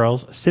 Calendar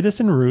Girls,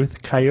 Citizen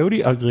Ruth,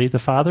 Coyote Ugly, The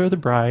Father of the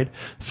Bride,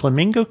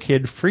 Flamingo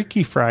Kid,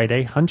 Freaky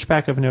Friday,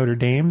 Hunchback of Notre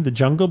Dame, The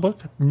Jungle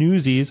Book,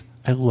 Newsies.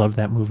 I love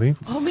that movie.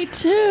 Oh, me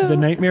too. The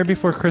Nightmare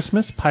Before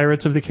Christmas,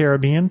 Pirates of the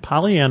Caribbean,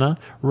 Pollyanna,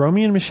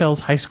 Romeo and Michelle's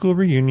High School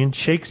Reunion,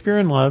 Shakespeare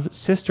in Love,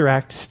 Sister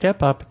Act,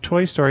 Step Up,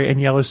 Toy Story,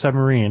 and Yellow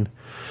Submarine.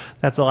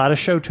 That's a lot of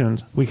show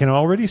tunes. We can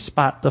already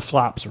spot the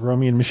flops.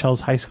 Romeo and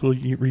Michelle's High School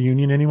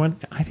Reunion, anyone?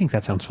 I think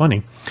that sounds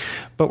funny.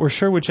 But we're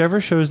sure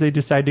whichever shows they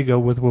decide to go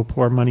with will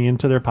pour money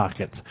into their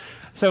pockets.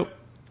 So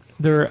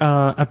they're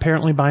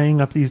apparently buying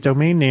up these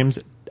domain names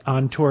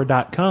on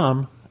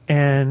tour.com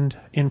and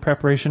in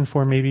preparation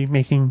for maybe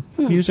making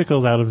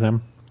musicals out of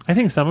them. I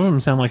think some of them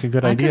sound like a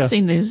good idea. I could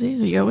see Newsies.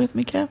 Will you go with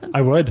me, Kevin?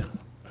 I would.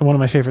 And one of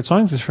my favorite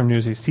songs is from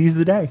Newsies, Seize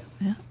the Day.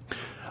 Yeah.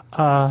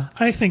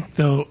 I think,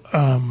 though,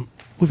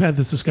 we've had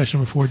this discussion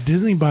before.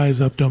 Disney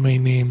buys up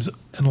domain names,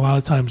 and a lot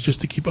of times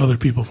just to keep other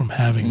people from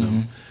having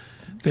them.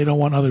 They don't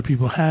want other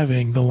people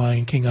having the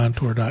Lion King on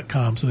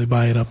tour.com, so they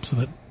buy it up so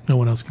that no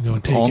one else can go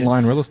and take it.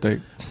 Online real estate.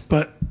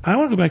 But I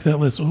want to go back to that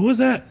list. Who was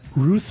that?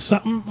 Ruth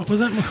something? What was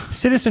that?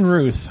 Citizen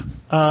Ruth.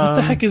 What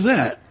the heck is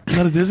that? Is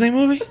that a Disney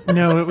movie?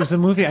 No, it was a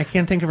movie. I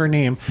can't think of her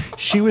name.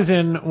 She was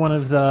in one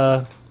of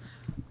the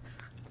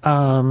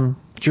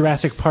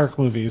Jurassic Park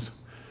movies.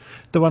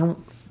 The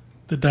one...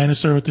 The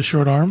dinosaur with the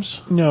short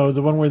arms? No,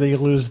 the one where they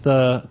lose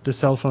the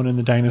cell phone in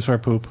the dinosaur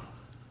poop.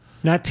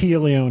 Not Tia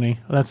Leone.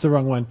 That's the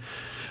wrong one.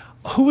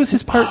 Who was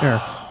his partner?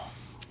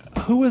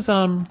 Who was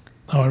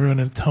Oh, everyone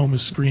at home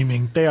is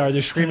screaming.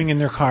 They're screaming in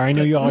their car. I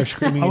know you all are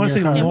screaming I in want your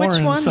to car. say Lauren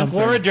which one? something.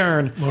 Laura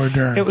Dern. Laura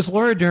Dern. It was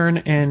Laura Dern,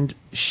 and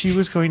she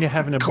was going to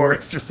have an abortion.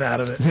 Corey's just out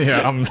of it.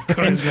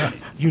 Yeah,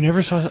 You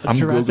never saw I'm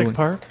Jurassic Googling.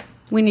 Park?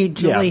 We need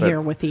Julie but- here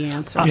with the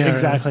answer. Yeah,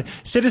 Exactly.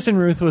 Citizen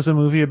Ruth was a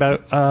movie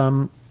about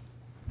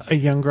a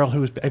young girl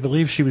who was, I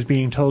believe she was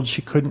being told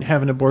she couldn't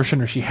have an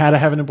abortion or she had to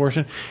have an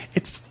abortion.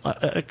 It's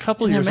a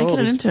couple They're years making old.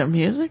 it It's- into a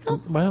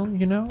musical? well,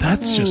 you know.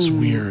 That's just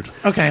weird.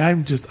 Okay,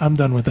 I'm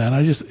done with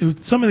that.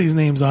 Some of these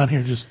names on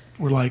here just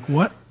were like,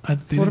 what?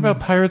 What about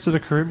Pirates of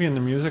the Caribbean,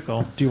 the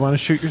musical? Do you want to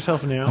shoot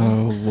yourself now?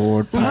 Oh,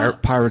 Lord.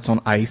 Pirates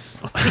on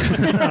Ice.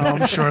 No,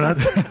 I'm sure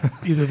that's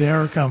either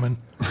there or coming.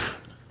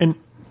 And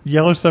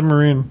Yellow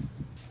Submarine.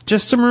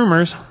 Just some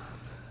rumors.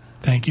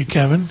 Thank you,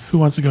 Kevin. Who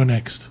wants to go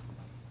next?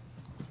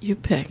 You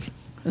pick.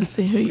 Let's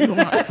see who you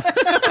want.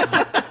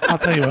 I'll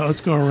tell you what. Let's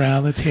go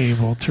around the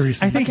table.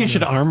 Teresa. I think you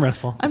should arm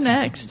wrestle. I'm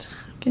next.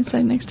 Can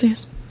say next to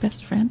his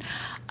best friend.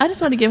 I just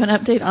want to give an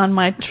update on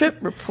my trip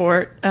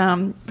report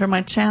for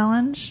my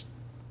challenge.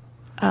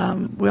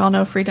 We all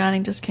know free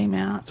dining just came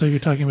out. So you're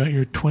talking about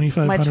your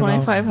 $2,500? My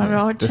 $2,500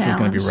 challenge. This is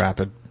going to be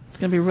rapid. It's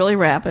going to be really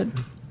rapid.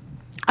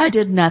 I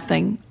did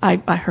nothing. I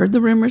heard the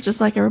rumors just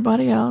like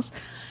everybody else.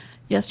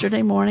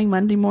 Yesterday morning,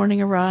 Monday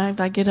morning arrived.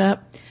 I get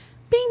up.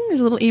 Bing! There's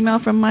a little email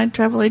from my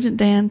travel agent,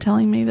 Dan,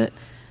 telling me that,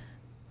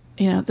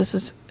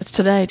 it's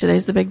today.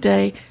 Today's the big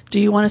day. Do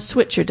you want to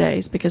switch your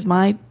days? Because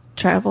my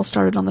travel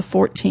started on the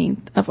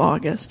 14th of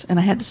August, and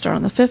I had to start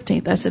on the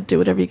 15th. I said, do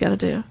whatever you got to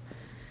do.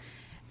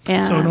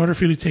 And So in order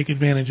for you to take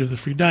advantage of the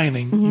free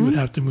dining, you would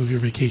have to move your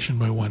vacation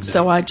by one day.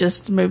 So I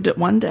just moved it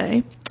one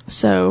day.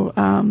 So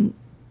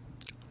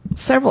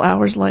several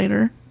hours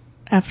later,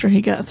 after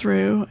he got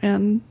through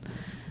and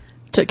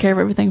took care of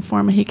everything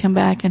for me, he came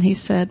back and he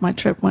said my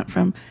trip went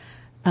from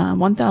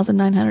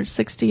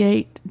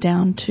 1,968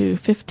 down to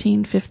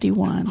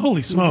 1,551.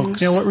 Holy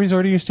smokes. Now, what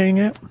resort are you staying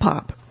at?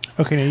 Pop.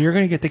 Okay, now you're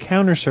going to get the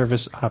counter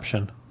service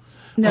option.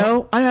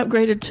 No, I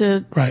upgraded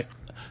to. Right.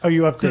 Oh,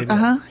 you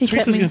updated. He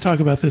kept Teresa's me. going to talk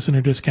about this in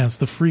her discounts.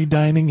 The free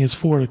dining is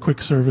for the quick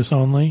service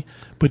only,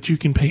 but you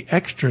can pay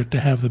extra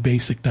to have the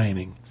basic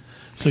dining.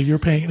 So you're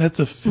paying, that's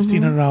a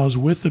 $1,500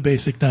 with the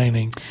basic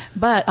dining.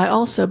 But I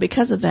also,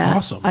 because of that,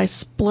 Awesome. I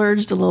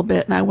splurged a little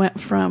bit and I went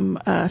from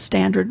a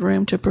standard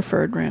room to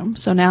preferred room.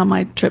 So now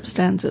my trip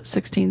stands at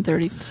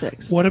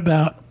 1,636. What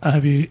about,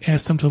 have you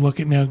asked them to look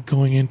at now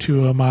going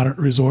into a moderate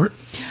resort?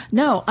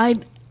 No,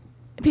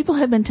 people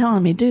have been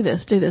telling me do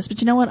this, but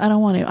you know what? I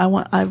don't want to.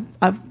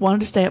 I've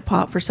wanted to stay at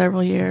Pop for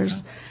several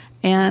years,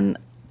 and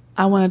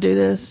I want to do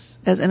this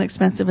as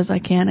inexpensive as I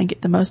can and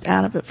get the most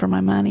out of it for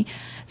my money.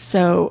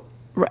 So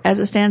as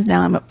it stands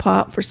now, I'm at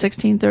Pop for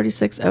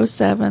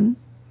 $1,636.07,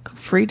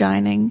 free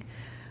dining.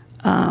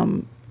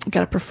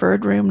 Got a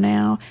preferred room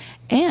now,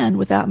 and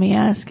without me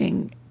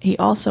asking, he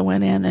also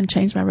went in and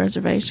changed my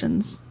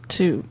reservations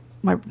to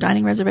my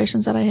dining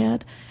reservations that I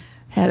had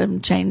had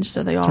them changed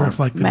so they all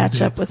reflect the new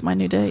match up dates. with my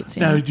new dates.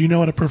 Now, Yeah. do you know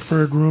what a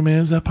preferred room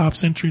is at Pop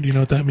Century? Do you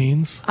know what that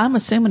means? I'm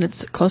assuming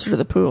it's closer to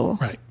the pool.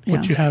 Right. Yeah.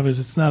 What you have is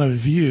it's not a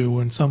view.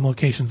 In some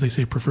locations, they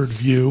say preferred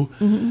view,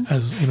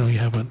 as you know, you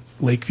have a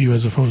lake view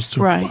as opposed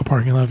to Right. a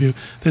parking lot view.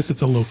 This,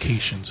 it's a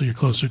location, so you're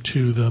closer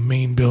to the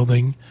main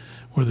building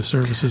where the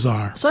services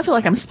are. So I feel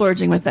like I'm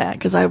splurging with that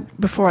because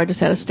before I just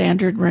had a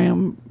standard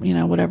room,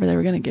 whatever they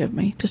were going to give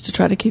me, just to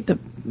try to keep the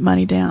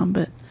money down.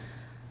 But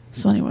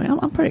so anyway,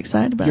 I'm pretty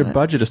excited about Your it.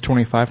 budget is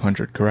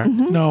 $2,500, correct?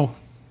 No,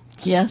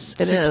 Yes,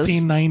 it is.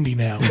 $1,690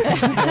 now.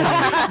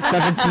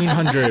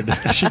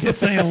 $1,700. She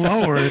gets any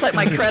lower. It's like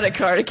my credit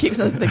card. It keeps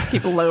they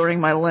keep lowering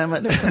my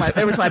limit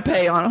every time I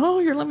pay on. Oh,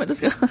 your limit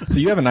is gone. So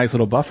you have a nice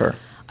little buffer.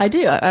 I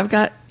do. I've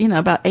got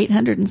about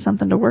 800 and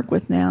something to work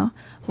with now.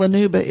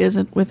 Lanuba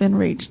isn't within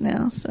reach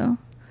now, so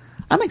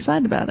I'm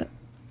excited about it.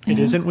 It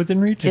isn't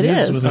within reach? It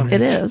is. within It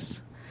reach.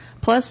 is.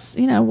 Plus,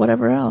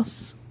 whatever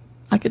else,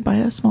 I could buy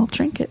a small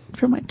trinket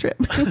for my trip.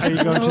 Are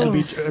you going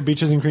to the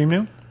Beaches and Cream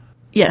now?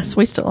 Yes,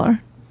 we still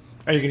are.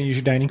 Are you going to use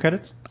your dining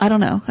credits? I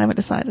don't know. I haven't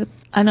decided.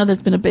 I know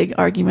there's been a big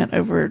argument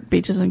over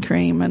Beaches and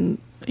Cream and,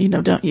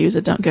 don't use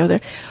it, don't go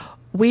there.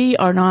 We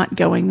are not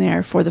going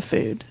there for the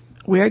food.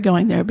 We are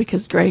going there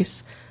because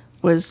Grace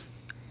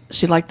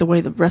she liked the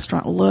way the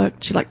restaurant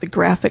looked. She liked the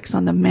graphics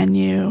on the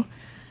menu.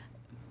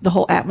 The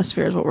whole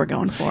atmosphere is what we're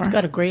going for. It's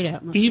got a great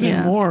atmosphere. Even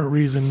Yeah. more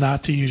reason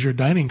not to use your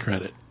dining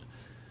credit.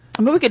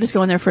 I mean, we could just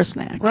go in there for a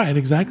snack. Right,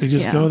 exactly.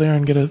 Just Yeah. go there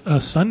and get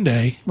a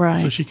sundae Right.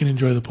 so she can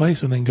enjoy the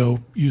place and then go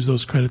use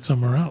those credits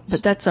somewhere else.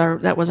 But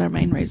that was our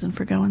main reason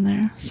for going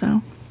there.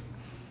 So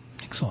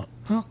Excellent.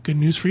 Well, good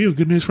news for you.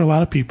 Good news for a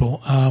lot of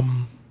people.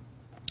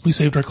 We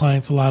saved our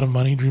clients a lot of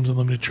money. Dreams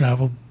Unlimited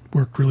Travel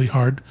worked really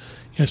hard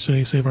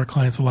yesterday. Saved our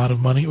clients a lot of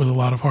money. It was a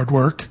lot of hard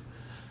work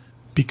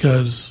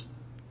because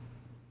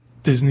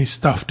Disney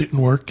stuff didn't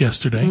work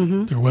yesterday.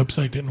 Their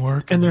website didn't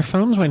work. And their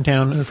phones went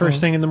down the first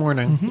thing in the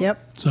morning.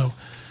 Yep. So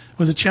it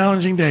was a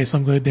challenging day. So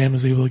I'm glad Dan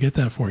was able to get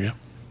that for you.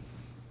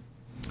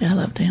 yeah, I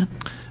love Dan.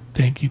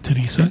 Thank you,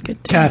 Teresa.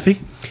 Good day.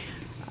 Kathy.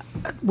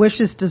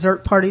 Wish's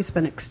dessert party's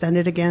been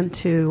extended again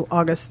to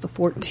August the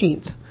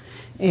 14th.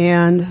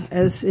 And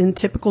as in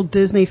typical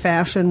Disney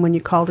fashion, when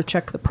you call to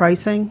check the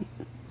pricing,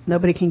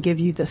 nobody can give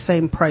you the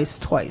same price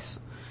twice.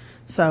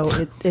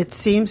 So it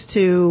seems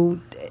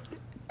to,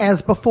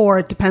 as before,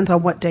 it depends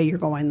on what day you're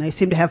going. They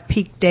seem to have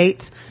peak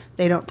dates.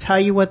 They don't tell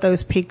you what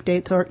those peak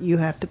dates are. You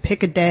have to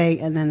pick a day,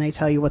 and then they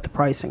tell you what the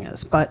pricing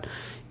is. But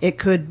it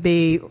could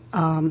be,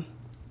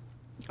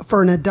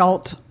 for an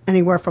adult,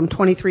 anywhere from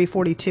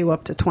 $23.42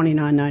 up to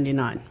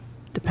 $29.99,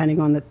 depending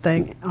on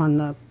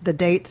the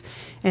dates,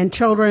 and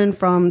children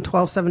from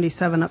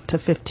 $12.77 up to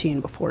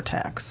 $15 before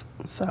tax.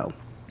 So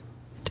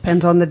it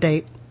depends on the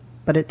date,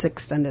 but it's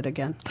extended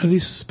again. Are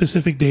these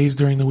specific days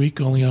during the week,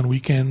 only on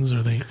weekends, or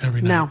are they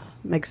every night? No,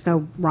 makes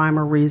no rhyme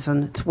or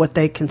reason. It's what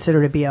they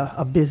consider to be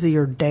a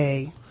busier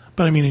day.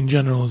 But I mean, in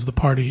general, is the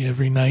party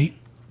every night?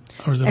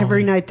 Or is it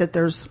Every only- night that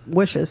there's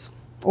Wishes,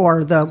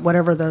 or the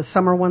whatever the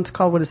summer one's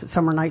called. What is it?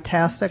 Summer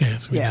Night-tastic? Yeah,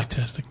 it's going to be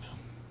night-tastic now.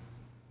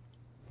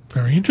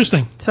 Very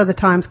interesting. So the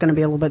time's going to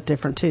be a little bit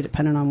different too,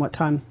 depending on what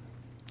time.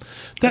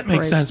 That makes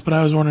parades. sense, but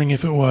I was wondering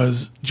if it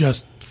was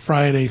just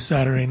Friday,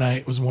 Saturday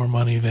night was more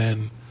money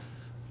than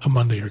a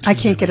Monday or Tuesday. I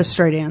can't get a night.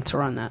 straight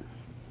answer on that.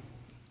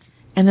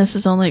 And this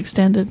is only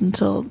extended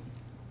until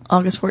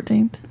August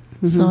 14th.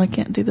 So I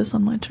can't do this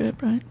on my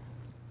trip, right?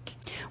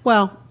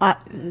 Well,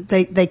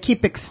 they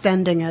keep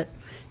extending it,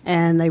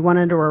 and they went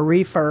into a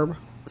refurb.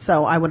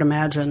 So I would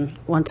imagine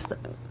once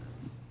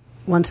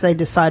they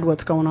decide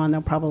what's going on,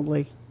 they'll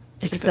probably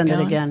extend it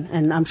going. again.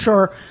 And I'm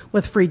sure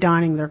with free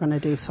dining, they're going to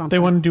do something. They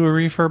want to do a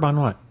refurb on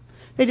what?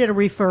 They did a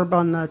refurb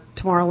on the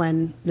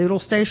Tomorrowland Noodle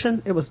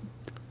Station. It was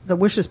the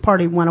Wishes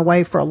party went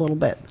away for a little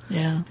bit.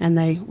 Yeah. And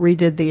they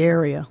redid the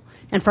area.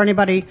 And for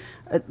anybody,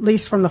 at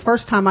least from the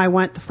first time I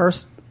went,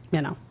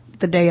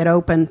 the day it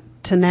opened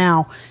to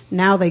now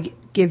they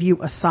give you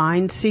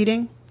assigned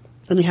seating,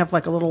 and you have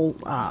like a little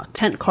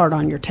tent card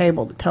on your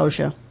table that tells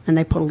you, and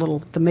they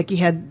put the Mickey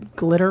head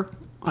glitter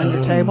on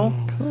your table.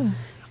 Cool.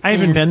 I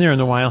haven't been there in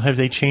a while. Have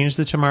they changed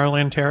the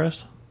Tomorrowland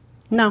Terrace?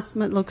 No,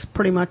 it looks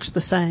pretty much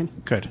the same.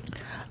 Good.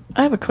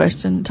 I have a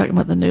question talking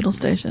about the noodle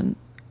station.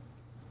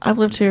 I've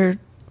lived here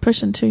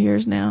pushing 2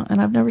 years now,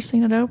 and I've never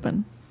seen it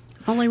open.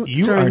 Only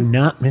You during, are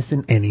not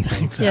missing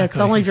anything. Exactly. Yeah, it's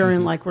only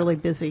during like really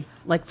busy,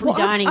 like free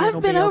dining. I've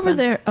it'll been be over open.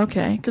 there.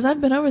 Okay, because I've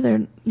been over there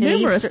And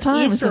numerous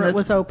times. Easter and it it's-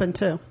 was open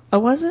too. Oh,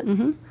 was it?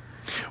 Mm-hmm.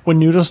 When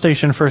Noodle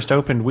Station first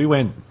opened, we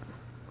went,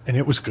 and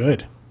it was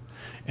good.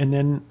 And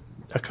then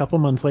a couple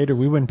months later,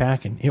 we went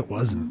back, and it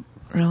wasn't.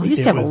 We Really?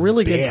 used to It have a was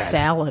really good bad.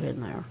 salad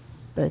in there,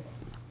 but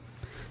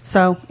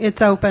so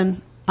it's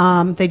open.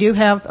 They do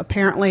have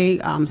apparently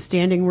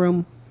standing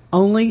room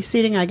only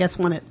seating. I guess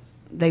when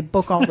they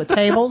book all the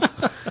tables,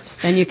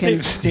 then you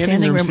can.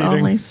 Standing room seating.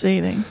 only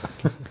seating.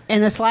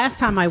 And this last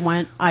time I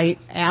went, I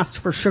asked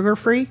for sugar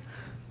free,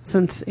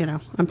 since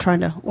I'm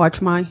trying to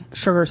watch my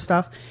sugar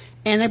stuff,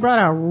 and they brought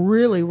out a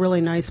really really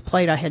nice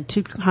plate. I had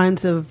two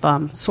kinds of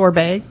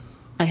sorbet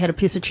I had a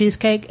piece of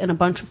cheesecake and a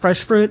bunch of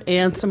fresh fruit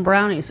and some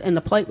brownies, and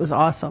the plate was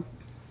awesome.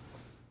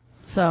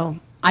 So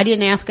I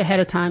didn't ask ahead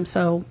of time,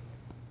 so,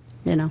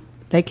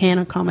 they can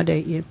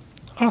accommodate you.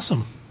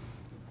 Awesome.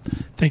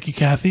 Thank you,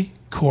 Kathy.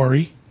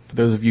 Corey. For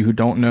those of you who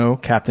don't know,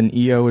 Captain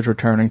EO is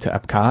returning to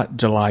Epcot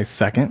July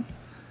 2nd.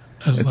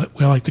 As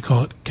we like to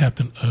call it,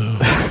 Captain O.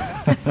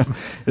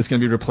 It's going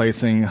to be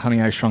replacing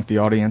Honey, I Shrunk the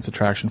Audience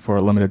attraction for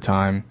a limited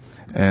time,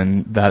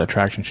 and that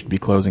attraction should be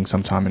closing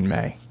sometime in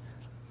May.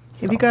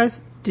 Have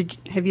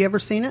you ever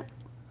seen it?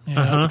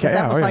 Yeah. Because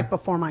that was like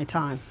before my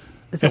time.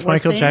 Is If it worth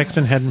Michael seeing?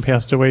 Jackson hadn't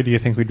passed away, do you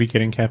think we'd be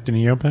getting Captain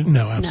EO back?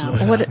 No,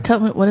 absolutely not. Tell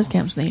me, what is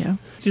Captain EO?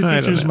 It I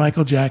don't features know.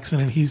 Michael Jackson,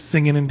 and he's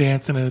singing and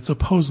dancing, and it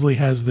supposedly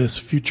has this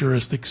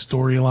futuristic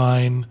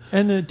storyline.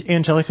 And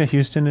Angelica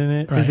Houston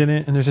is Right. in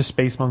it, and there's a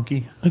space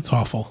monkey. It's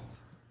awful.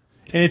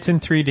 And it's in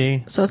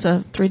 3D. So it's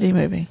a 3D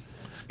movie.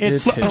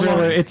 It's It's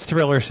thriller. It's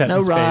thriller set No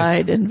in space.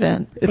 ride,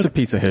 invent. It's a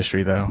piece of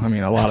history, though. I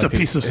mean, a lot It's a of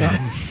people, piece of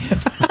something.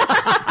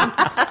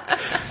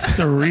 It's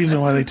a reason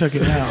why they took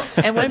it out.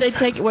 And what did they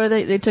take? Where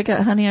they took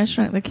out Honey, I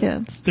Shrunk the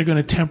Kids. They're going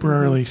to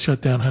temporarily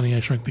shut down Honey, I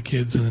Shrunk the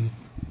Kids, and then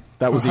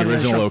That was the Honey, I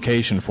original Shrunk-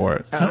 location for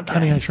it. Okay.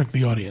 Honey, I Shrunk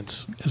the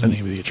Audience is the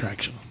name of the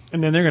attraction.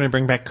 And then they're going to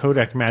bring back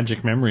Kodak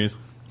Magic Memories,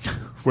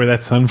 where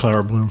that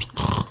sunflower blooms.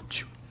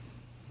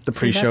 The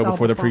pre-show that's all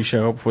before the before.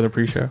 pre-show before the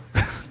pre-show.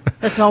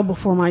 That's all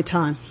before my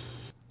time.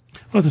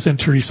 We'll have to send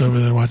Teresa over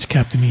there to watch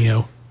Captain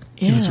EO.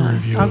 Give us a Yeah.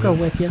 review. I'll of go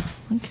it. with you.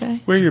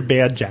 Okay. Wear your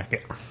bad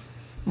jacket.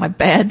 My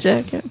bad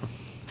jacket.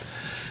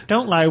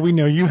 Don't lie. We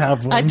know you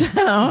have one. I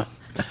don't.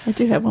 I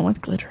do have one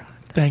with glitter on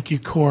it. Thank you,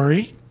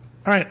 Corey.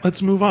 All right,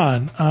 let's move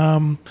on.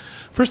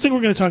 First thing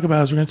we're going to talk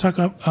about is we're going to talk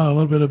a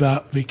little bit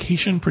about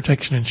vacation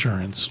protection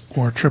insurance,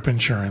 or trip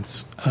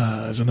insurance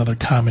is another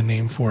common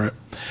name for it.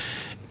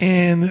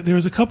 And there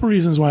was a couple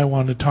reasons why I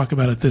wanted to talk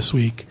about it this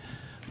week.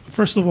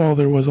 First of all,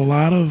 there was a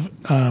lot of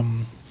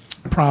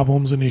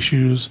problems and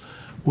issues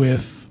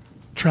with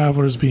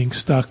travelers being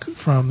stuck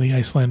from the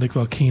Icelandic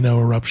volcano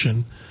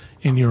eruption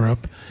in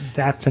Europe.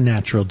 That's a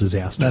natural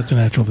disaster. That's a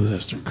natural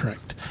disaster,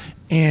 correct.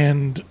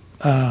 And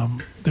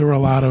there were a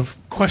lot of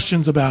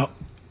questions about,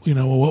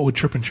 well, what would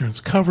trip insurance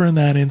cover in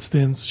that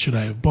instance? Should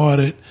I have bought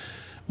it?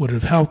 Would it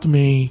have helped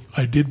me?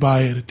 I did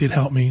buy it. It did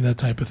help me, that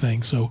type of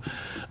thing. So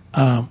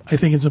I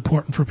think it's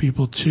important for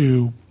people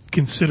to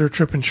consider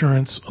trip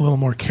insurance a little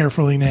more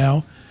carefully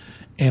now.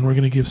 And we're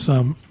going to give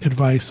some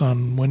advice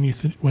on when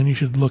you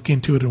should look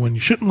into it and when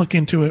you shouldn't look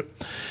into it.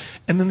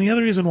 And then the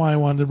other reason why I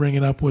wanted to bring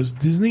it up was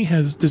Disney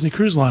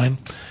Cruise Line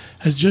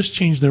has just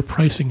changed their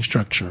pricing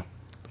structure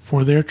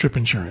for their trip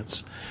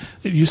insurance.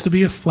 It used to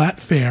be a flat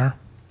fare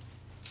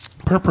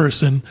per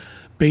person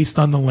based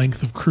on the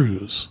length of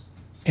cruise.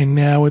 And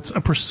now it's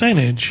a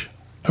percentage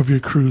of your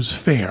cruise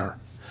fare,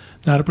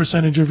 not a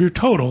percentage of your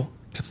total.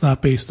 It's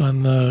not based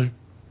on the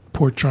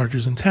port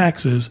charges and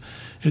taxes.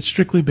 It's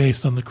strictly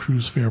based on the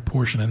cruise fare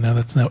portion. And now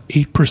that's now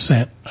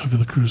 8% of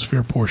the cruise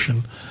fare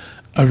portion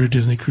of your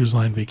Disney Cruise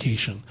Line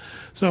vacation.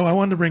 So I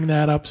wanted to bring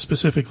that up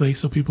specifically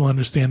so people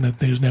understand that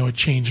there's now a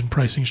change in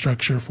pricing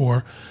structure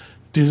for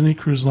Disney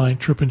Cruise Line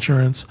trip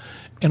insurance,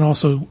 and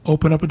also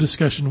open up a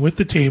discussion with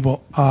the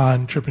table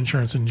on trip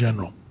insurance in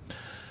general.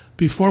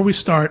 Before we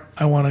start,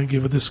 I want to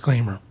give a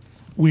disclaimer.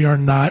 We are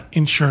not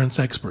insurance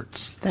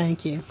experts.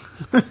 Thank you.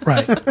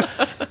 Right.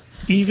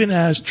 Even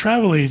as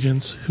travel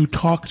agents who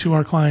talk to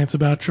our clients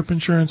about trip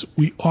insurance,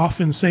 we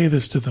often say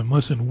this to them.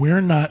 Listen,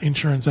 we're not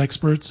insurance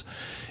experts.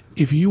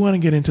 If you want to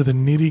get into the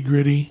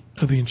nitty-gritty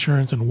of the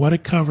insurance and what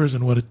it covers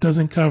and what it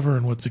doesn't cover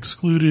and what's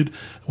excluded,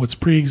 what's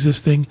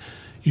pre-existing,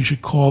 you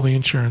should call the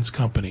insurance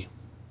company.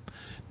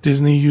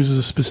 Disney uses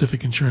a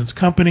specific insurance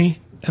company,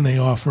 and they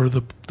offer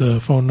the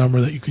phone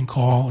number that you can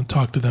call and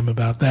talk to them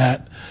about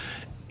that.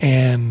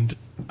 And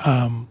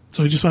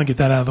so I just want to get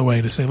that out of the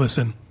way to say,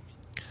 listen,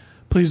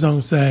 please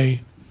don't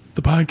say,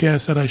 the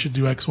podcast said I should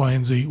do X, Y,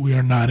 and Z. We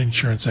are not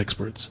insurance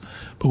experts,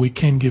 but we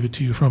can give it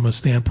to you from a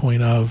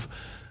standpoint of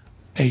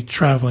a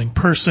traveling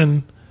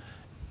person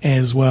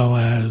as well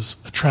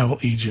as a travel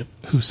agent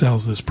who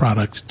sells this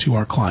product to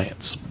our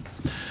clients.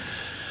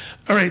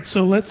 All right,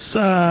 so let's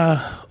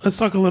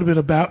talk a little bit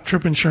about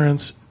trip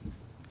insurance.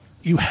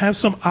 You have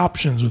some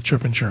options with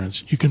trip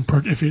insurance. You can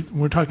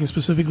we're talking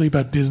specifically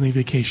about Disney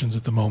vacations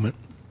at the moment.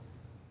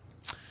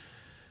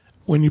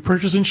 When you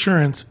purchase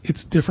insurance,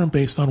 it's different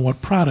based on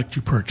what product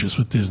you purchase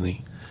with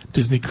Disney.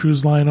 Disney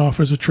Cruise Line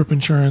offers a trip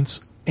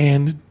insurance,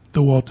 and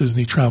the Walt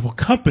Disney Travel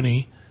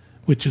Company,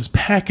 which is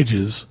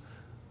packages,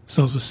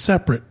 sells a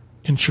separate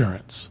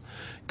insurance.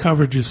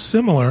 Coverage is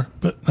similar,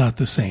 but not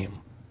the same.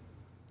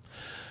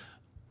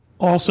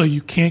 Also,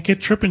 you can't get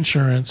trip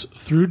insurance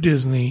through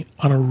Disney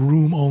on a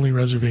room-only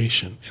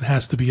reservation. It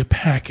has to be a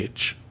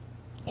package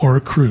or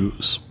a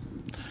cruise.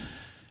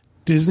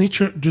 Disney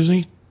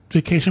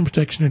Vacation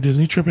Protection or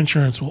Disney Trip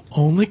Insurance will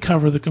only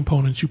cover the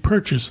components you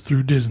purchase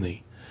through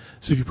Disney.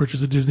 So if you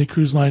purchase a Disney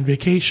Cruise Line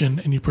vacation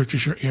and you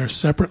purchase your air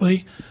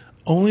separately,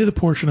 only the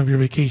portion of your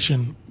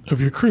vacation,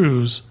 of your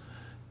cruise,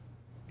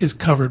 is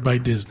covered by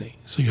Disney.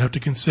 So you have to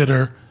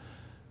consider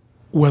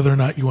whether or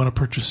not you want to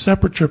purchase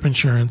separate trip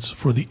insurance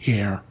for the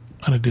air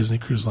on a Disney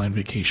Cruise Line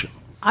vacation.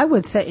 I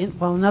would say,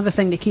 well, another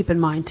thing to keep in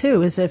mind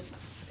too is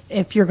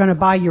if you're going to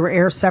buy your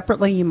air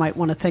separately, you might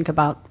want to think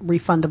about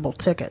refundable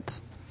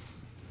tickets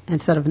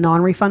instead of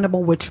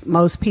non-refundable, which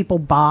most people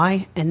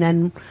buy, and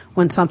then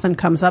when something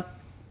comes up,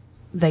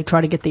 they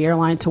try to get the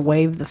airline to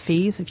waive the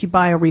fees. If you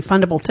buy a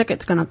refundable ticket,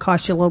 it's going to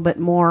cost you a little bit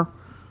more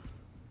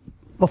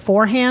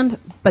beforehand,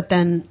 but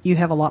then you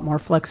have a lot more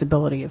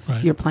flexibility if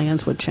Right. your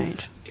plans would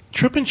change.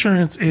 Trip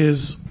insurance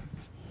is,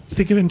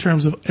 think of it in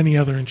terms of any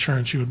other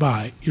insurance you would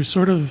buy. You're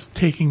sort of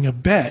taking a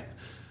bet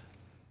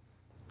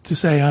to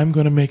say, I'm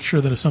going to make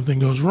sure that if something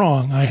goes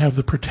wrong, I have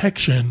the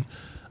protection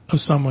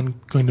of someone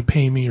going to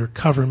pay me or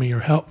cover me or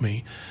help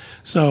me.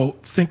 So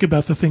think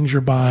about the things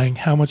you're buying,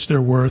 how much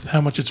they're worth,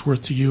 how much it's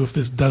worth to you if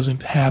this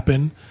doesn't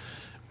happen.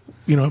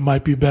 You know, it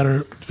might be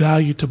better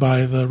value to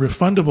buy the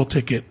refundable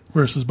ticket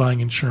versus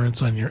buying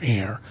insurance on your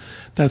air.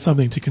 That's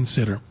something to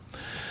consider.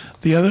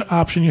 The other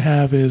option you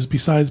have is,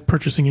 besides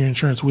purchasing your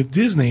insurance with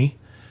Disney,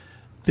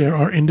 there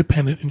are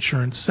independent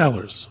insurance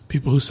sellers,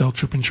 people who sell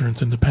trip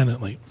insurance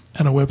independently.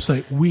 And a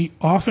website we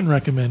often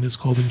recommend is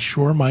called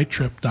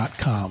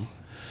InsureMyTrip.com.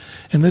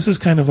 And this is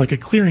kind of like a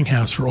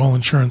clearinghouse for all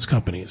insurance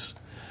companies.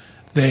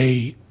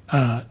 They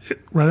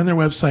run on their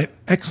website,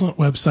 excellent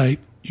website.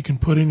 You can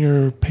put in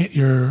your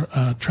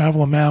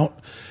travel amount,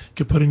 you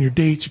can put in your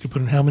dates, you can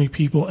put in how many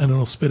people, and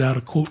it'll spit out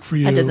a quote for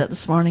you. I did that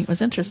this morning. It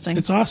was interesting.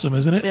 It's awesome,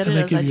 isn't it? It and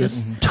they is. give I you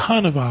just- a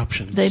ton of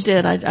options. They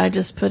did. I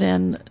just put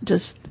in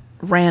just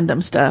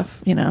random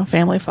stuff, you know,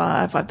 family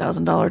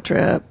 $5,000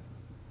 trip.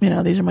 You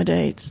know, these are my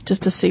dates,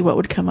 just to see what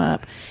would come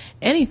up.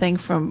 Anything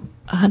from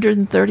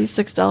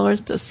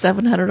 $136 to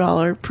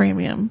 $700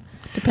 premium,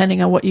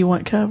 depending on what you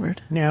want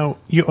covered. Now,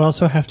 you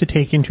also have to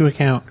take into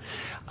account,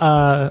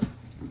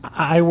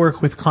 I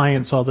work with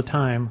clients all the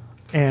time,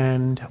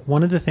 and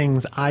one of the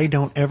things I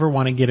don't ever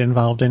want to get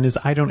involved in is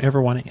I don't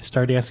ever want to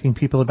start asking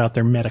people about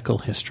their medical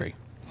history.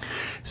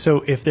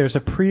 So if there's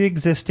a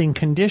pre-existing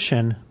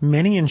condition,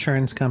 many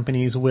insurance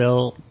companies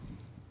will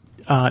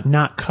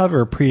not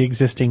cover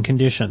pre-existing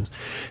conditions.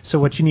 So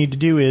what you need to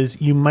do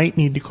is you might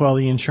need to call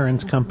the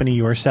insurance company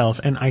yourself.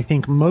 And I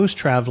think most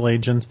travel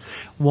agents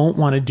won't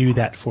want to do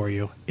that for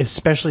you,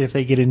 especially if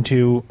they get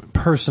into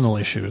personal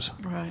issues.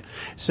 Right.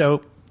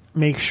 So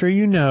make sure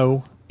you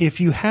know,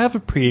 if you have a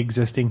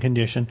pre-existing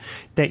condition,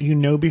 that you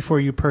know before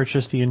you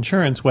purchase the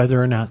insurance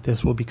whether or not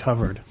this will be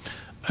covered.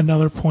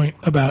 Another point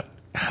about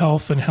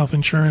health and health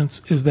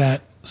insurance is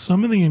that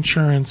some of the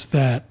insurance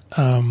that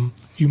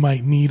you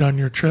might need on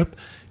your trip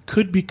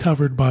could be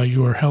covered by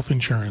your health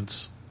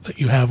insurance that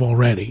you have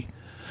already.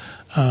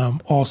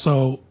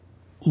 Also,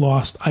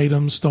 lost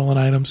items, stolen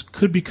items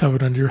could be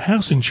covered under your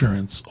house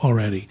insurance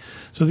already.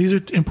 So these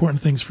are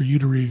important things for you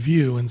to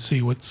review and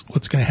see what's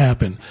going to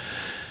happen.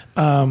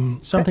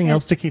 Something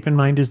else to keep in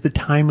mind is the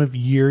time of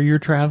year you're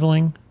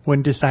traveling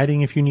when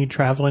deciding if you need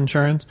travel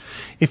insurance.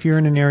 If you're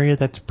in an area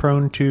that's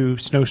prone to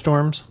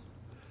snowstorms,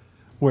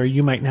 where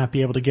you might not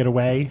be able to get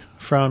away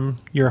from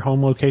your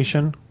home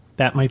location,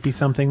 that might be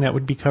something that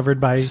would be covered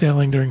by...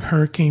 Sailing during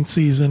hurricane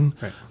season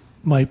Right.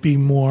 might be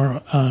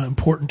more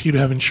important to you to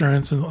have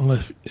insurance,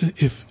 unless,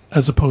 if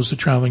as opposed to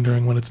traveling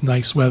during when it's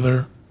nice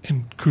weather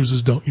and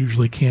cruises don't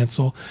usually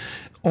cancel.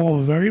 All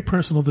very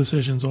personal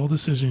decisions, all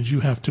decisions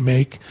you have to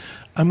make.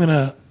 I'm going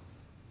to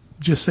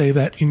just say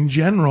that in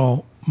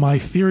general, my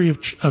theory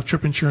of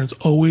trip insurance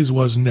always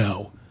was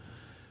no.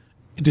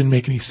 It didn't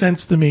make any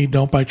sense to me.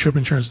 Don't buy trip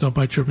insurance. Don't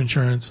buy trip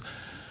insurance.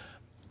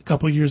 A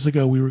couple of years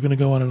ago, we were going to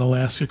go on an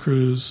Alaska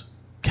cruise.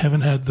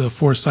 Kevin had the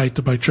foresight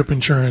to buy trip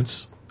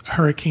insurance.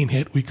 Hurricane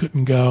hit. We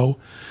couldn't go.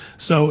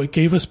 So it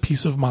gave us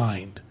peace of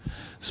mind.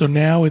 So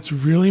now it's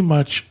really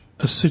much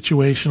a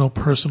situational,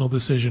 personal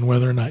decision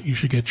whether or not you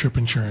should get trip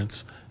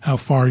insurance. How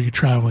far are you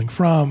traveling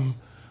from?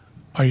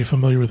 Are you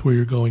familiar with where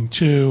you're going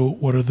to?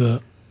 What are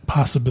the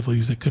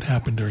possibilities that could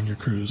happen during your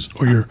cruise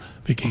or your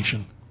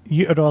vacation?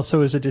 It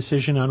also is a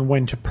decision on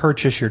when to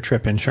purchase your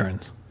trip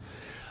insurance.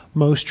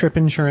 Most trip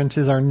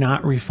insurances are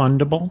not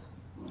refundable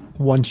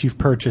once you've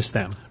purchased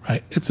them.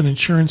 Right. It's an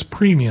insurance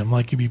premium,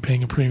 like you'd be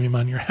paying a premium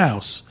on your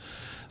house.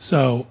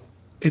 So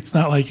it's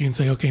not like you can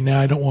say, okay,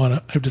 now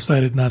I've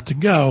decided not to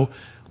go.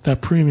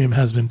 That premium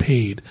has been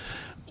paid.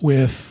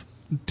 With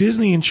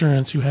Disney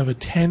insurance, you have a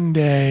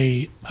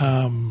 10-day,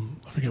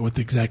 I forget what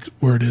the exact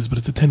word is, but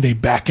it's a 10-day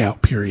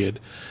back-out period,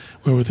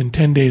 where within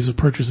 10 days of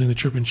purchasing the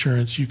trip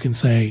insurance, you can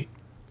say,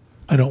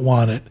 I don't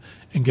want it,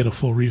 and get a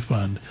full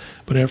refund.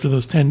 But after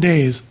those 10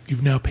 days,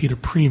 you've now paid a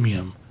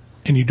premium,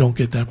 and you don't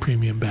get that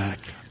premium back.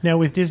 Now,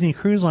 with Disney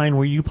Cruise Line,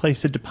 where you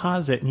place a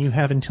deposit and you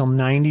have until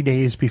 90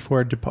 days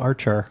before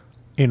departure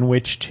in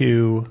which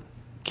to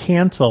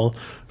cancel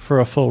for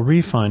a full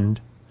refund,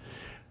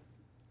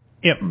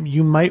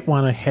 you might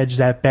want to hedge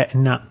that bet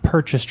and not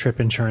purchase trip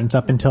insurance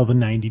up until the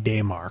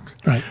 90-day mark.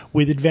 Right.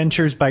 With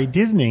Adventures by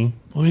Disney...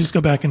 Let me just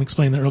go back and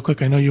explain that real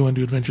quick. I know you want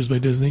to do Adventures by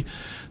Disney.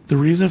 The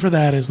reason for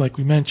that is, like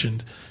we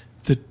mentioned,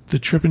 the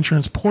trip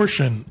insurance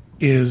portion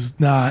is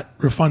not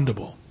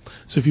refundable.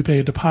 So if you pay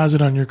a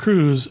deposit on your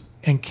cruise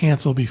and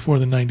cancel before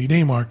the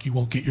 90-day mark, you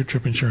won't get your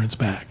trip insurance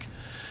back.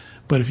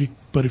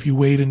 But if you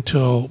wait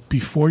until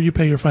before you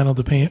pay your final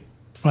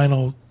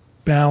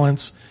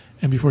balance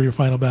and before your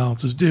final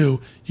balance is due,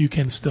 you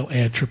can still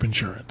add trip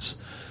insurance.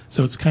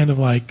 So it's kind of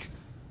like,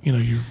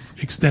 you've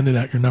extended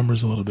out your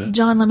numbers a little bit.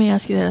 John, let me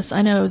ask you this.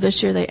 I know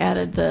this year they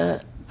added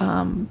the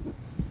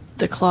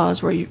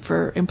clause where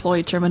for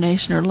employee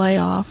termination or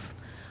layoff,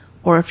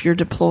 or if you're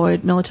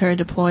deployed, military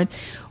deployed.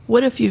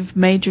 What if you've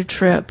made your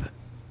trip,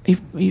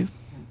 you've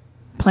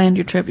planned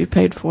your trip, you've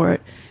paid for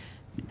it,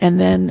 and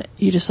then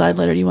you decide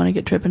later you want to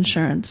get trip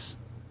insurance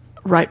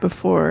right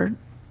before?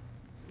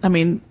 I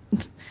mean,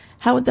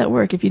 how would that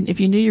work? If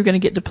you knew you were going to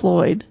get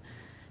deployed,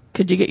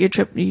 could you get your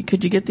trip?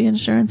 Could you get the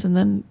insurance and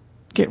then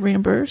get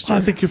reimbursed? Well,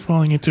 I think you're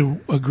falling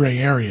into a gray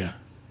area.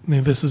 I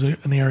mean, this is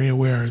an area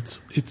where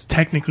it's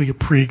technically a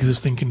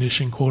pre-existing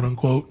condition, quote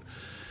unquote,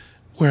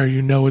 where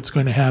it's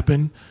going to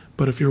happen.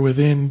 But if you're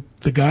within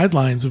the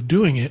guidelines of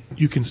doing it,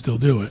 you can still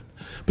do it.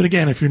 But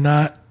again, if you're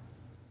not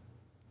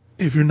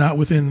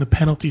within the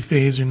penalty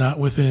phase, you've not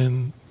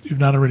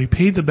already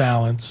paid the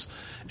balance,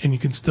 and you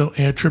can still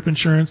add trip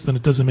insurance, then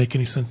it doesn't make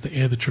any sense to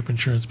add the trip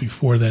insurance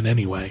before then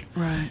anyway.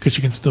 Right. Because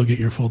you can still get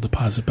your full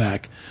deposit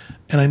back.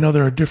 And I know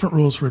there are different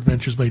rules for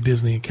Adventures by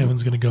Disney, and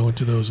Kevin's going to go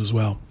into those as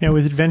well. Now,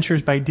 with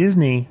Adventures by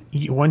Disney,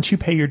 once you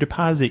pay your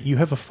deposit, you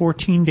have a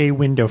 14-day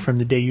window from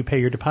the day you pay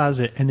your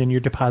deposit, and then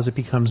your deposit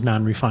becomes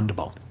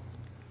non-refundable.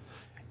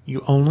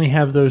 You only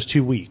have those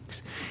 2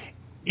 weeks.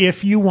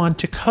 If you want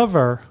to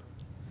cover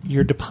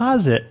your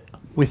deposit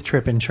with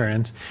trip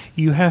insurance,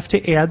 you have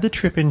to add the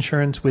trip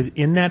insurance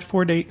within that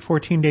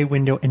 14-day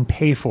window and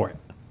pay for it.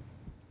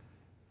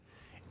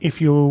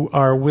 If you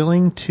are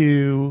willing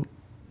to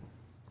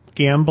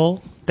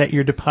gamble that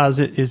your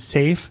deposit is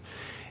safe,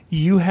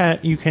 you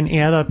can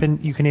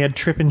add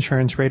trip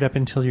insurance right up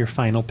until your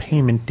final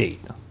payment date.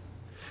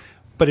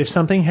 But if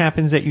something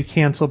happens that you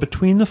cancel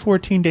between the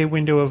 14-day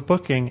window of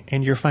booking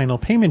and your final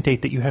payment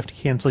date that you have to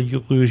cancel,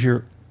 you lose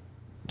your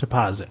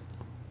deposit.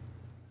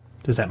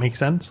 Does that make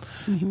sense?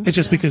 Mm-hmm. It's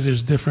just because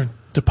there's different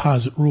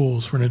deposit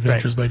rules for an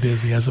Adventures by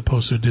Disney as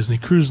opposed to a Disney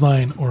Cruise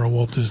Line or a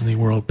Walt Disney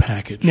World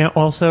package. Now,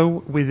 also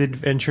with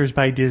Adventures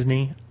by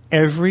Disney,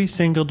 every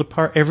single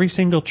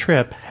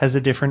trip has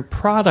a different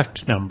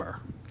product number.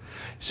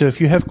 So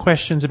if you have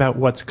questions about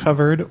what's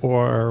covered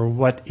or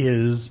what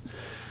is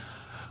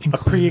a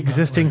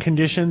pre-existing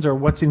conditions or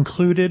what's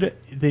included,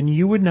 then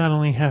you would not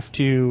only have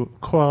to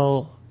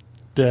call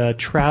the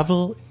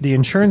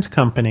insurance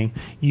company,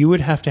 you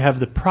would have to have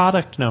the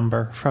product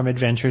number from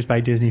Adventures by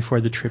Disney for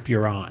the trip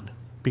you're on,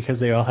 because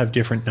they all have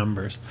different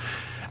numbers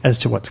as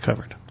to what's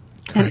covered.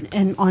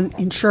 And on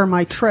Insure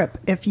My Trip,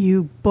 if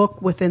you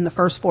book within the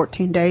first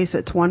 14 days,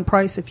 it's one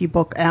price. If you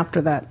book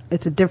after that,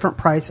 it's a different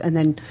price, and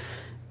then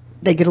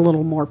they get a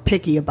little more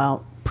picky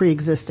about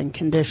pre-existing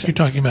conditions.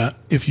 You're talking about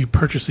if you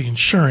purchase the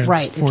insurance,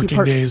 right,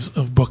 14 days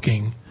of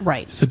booking.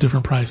 Right. It's a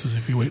different price as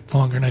if you wait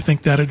longer. And I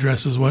think that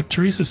addresses what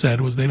Teresa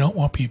said, was they don't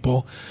want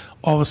people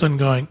all of a sudden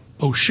going,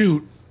 oh,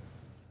 shoot,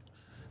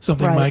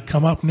 something might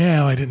come up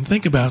now I didn't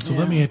think about, so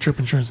let me add trip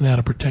insurance now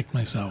to protect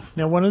myself.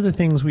 Now, one of the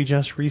things we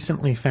just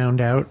recently found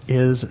out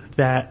is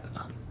that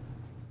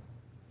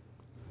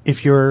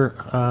if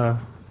you're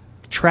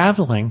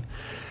traveling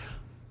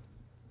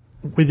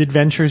with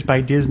Adventures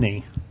by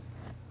Disney,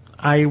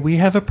 we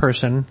have a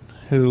person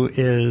who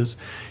is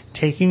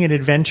taking an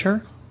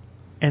adventure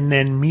and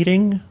then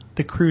meeting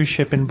the cruise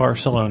ship in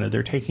Barcelona.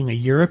 They're taking a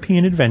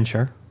European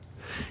adventure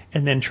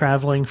and then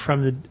traveling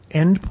from the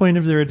end point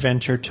of their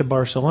adventure to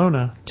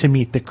Barcelona to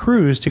meet the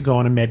cruise to go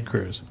on a med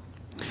cruise.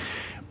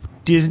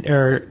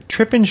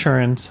 Trip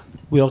insurance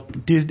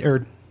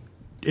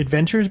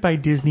Adventures by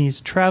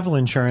Disney's travel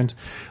insurance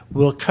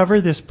will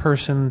cover this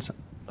person's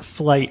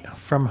flight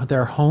from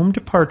their home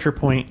departure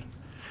point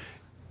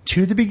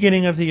to the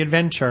beginning of the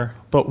adventure,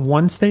 but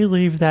once they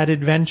leave that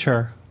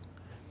adventure,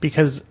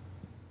 because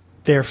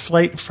their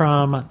flight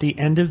from the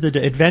end of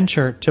the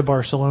adventure to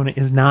Barcelona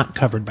is not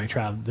covered by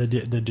the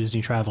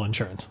Disney travel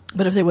insurance.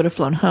 But if they would have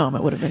flown home,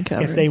 it would have been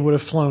covered. If they would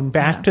have flown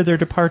back to their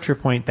departure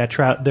point,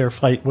 their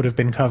flight would have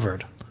been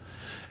covered.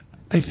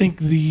 I think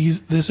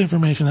this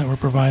information that we're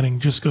providing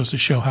just goes to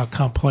show how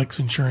complex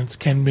insurance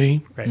can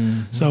be. Right.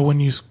 Mm-hmm. So when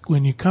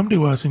you come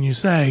to us and you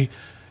say,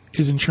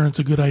 is insurance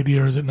a good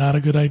idea or is it not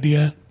a good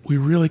idea? We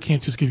really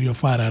can't just give you a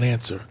flat-out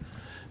answer.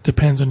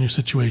 Depends on your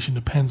situation,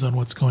 depends on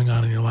what's going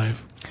on in your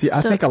life. See, I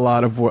think a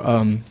lot of,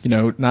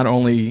 not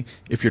only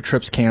if your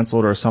trip's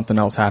canceled or something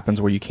else happens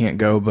where you can't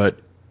go, but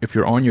if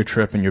you're on your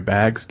trip and your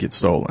bags get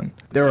stolen,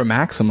 there are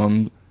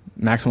maximum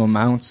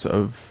amounts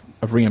of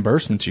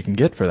reimbursements you can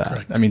get for that.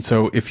 Correct. I mean,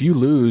 so if you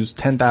lose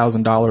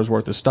 $10,000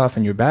 worth of stuff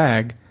in your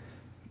bag,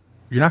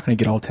 you're not going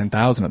to get all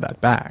 10,000 of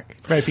that back.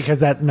 Right, because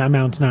that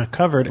amount's not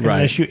covered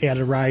unless you add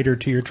a rider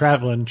to your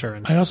travel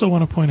insurance. I also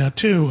want to point out,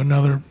 too,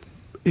 another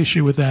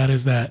issue with that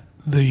is that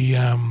the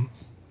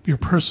your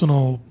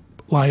personal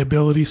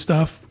liability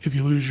stuff, if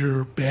you lose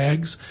your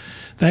bags,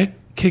 that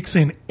kicks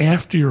in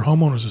after your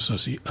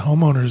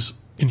homeowner's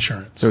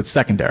insurance. So it's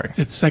secondary.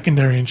 It's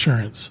secondary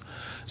insurance.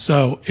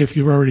 So if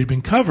you've already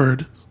been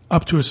covered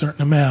up to a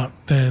certain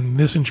amount, then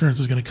this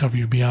insurance is going to cover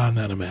you beyond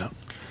that amount.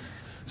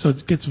 So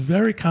it gets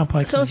very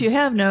complex. So if you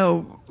have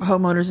no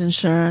homeowners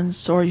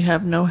insurance or you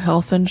have no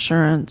health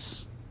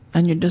insurance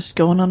and you're just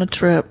going on a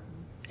trip,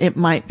 it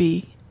might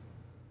be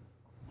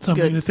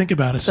something good. to think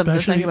about, something to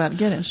especially think about,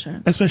 get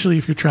insurance. especially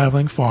if you're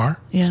traveling far,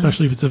 Yeah.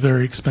 especially if it's a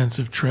very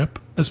expensive trip,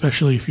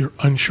 especially if you're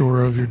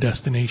unsure of your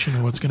destination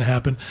or what's going to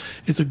happen.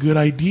 It's a good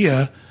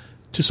idea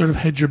to sort of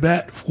hedge your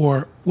bet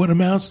for what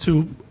amounts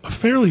to a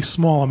fairly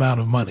small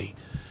amount of money.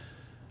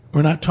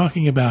 We're not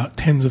talking about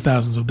tens of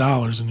thousands of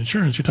dollars in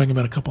insurance. You're talking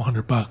about a couple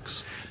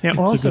 $100. Now, It's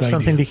a also good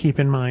something idea. to keep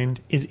in mind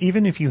is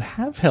even if you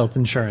have health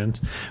insurance,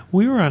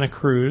 we were on a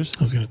cruise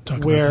I was going to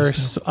talk where about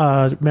this.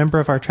 a member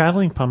of our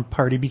traveling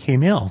party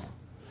became ill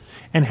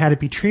and had to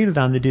be treated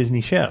on the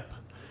Disney ship.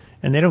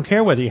 And they don't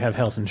care whether you have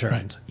health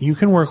insurance. Right. You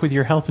can work with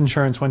your health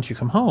insurance once you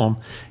come home.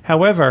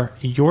 However,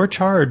 you're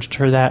charged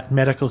for that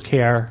medical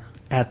care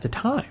at the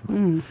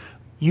time.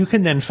 You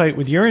can then fight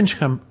with your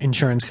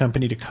insurance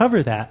company to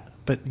cover that,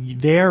 but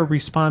you're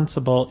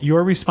responsible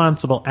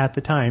at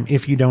the time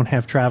if you don't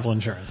have travel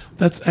insurance.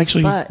 That's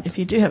actually, But if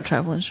you do have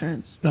travel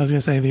insurance, I was going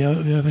to say the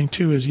other thing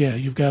too is,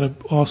 you've got to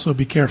also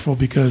be careful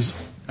because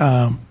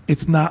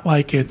it's not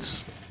like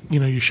it's,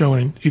 you show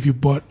if you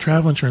bought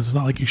travel insurance, it's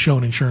not like you show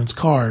an insurance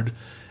card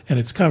and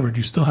it's covered.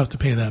 You still have to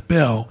pay that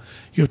bill.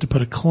 You have to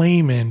put a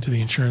claim in to the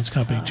insurance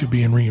company to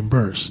be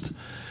reimbursed.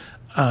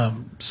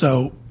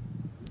 So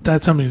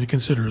that's something to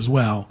consider as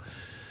well.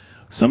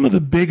 Some of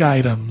the big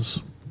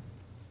items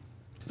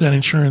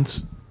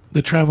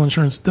that travel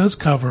insurance does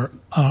cover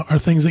are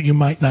things that you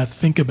might not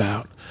think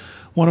about.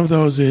 One of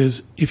those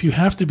is if you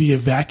have to be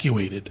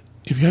evacuated,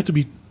 if you have to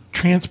be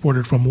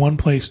transported from one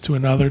place to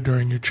another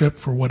during your trip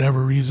for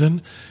whatever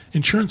reason,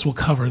 insurance will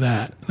cover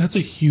that. That's a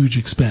huge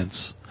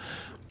expense.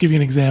 I'll give you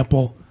an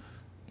example.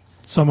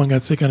 Someone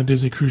got sick on a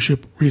Disney cruise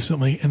ship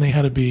recently, and they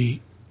had to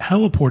be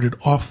heliported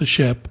off the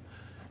ship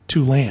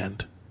to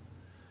land.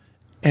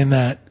 And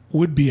that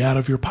would be out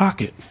of your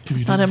pocket. If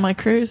it's you not didn't- in my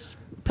cruise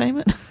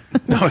payment.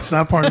 No, it's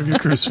not part of your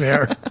cruise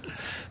fare.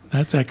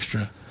 That's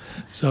extra.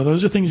 So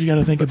those are things you got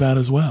to think about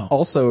as well.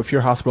 Also, if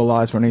you're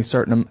hospitalized for any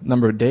certain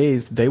number of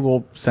days, they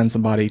will send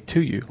somebody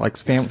to you, like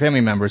family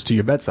members to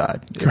your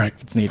bedside. Correct.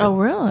 If it's needed. Oh,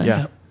 really?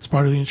 Yeah. It's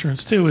part of the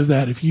insurance too, is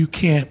that if you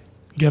can't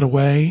get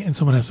away and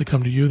someone has to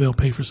come to you, they'll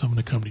pay for someone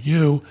to come to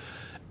you,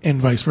 and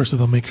vice versa.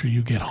 They'll make sure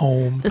you get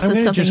home. This I'm is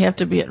gonna something just- you have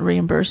to be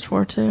reimbursed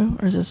for too,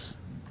 or is this?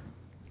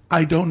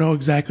 I don't know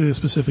exactly the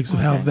specifics of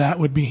how Okay. that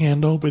would be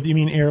handled. But you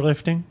mean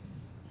airlifting?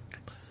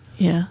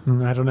 Yeah.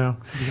 I don't know.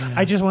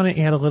 I just want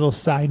to add a little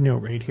side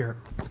note right here.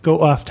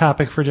 Go off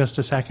topic for just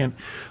a second.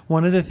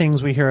 One of the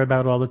things we hear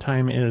about all the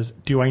time is,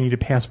 do I need a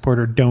passport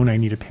or don't I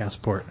need a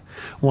passport?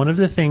 One of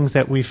the things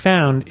that we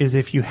found is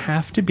if you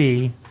have to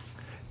be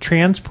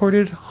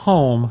transported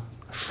home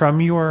from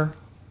your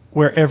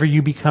wherever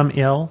you become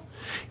ill,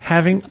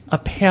 having a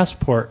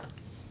passport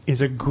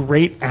is a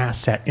great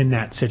asset in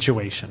that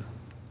situation.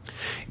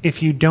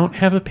 If you don't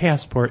have a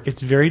passport,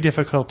 it's very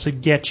difficult to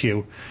get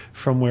you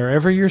from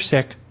wherever you're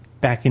sick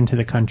back into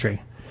the country.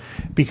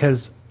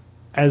 Because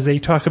as they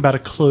talk about a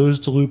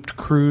closed-looped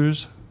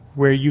cruise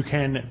where you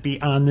can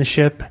be on the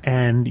ship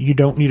and you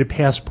don't need a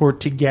passport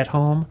to get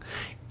home,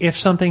 if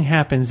something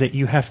happens that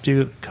you have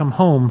to come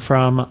home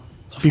from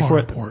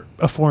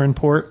a foreign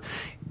port,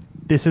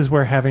 this is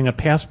where having a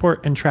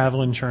passport and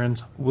travel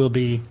insurance will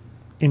be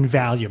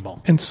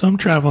invaluable. And some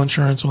travel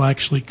insurance will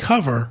actually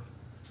cover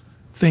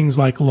things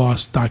like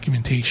lost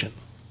documentation.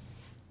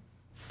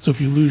 So if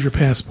you lose your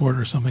passport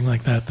or something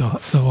like that,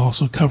 they'll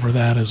also cover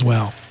that as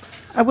well.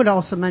 I would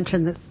also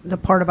mention that the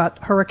part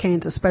about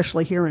hurricanes,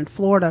 especially here in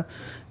Florida,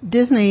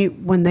 Disney,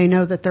 when they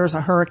know that there's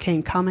a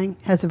hurricane coming,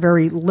 has a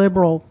very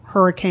liberal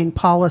hurricane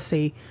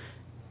policy.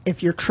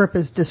 If your trip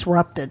is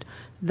disrupted,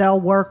 they'll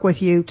work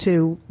with you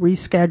to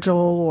reschedule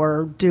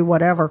or do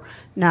whatever.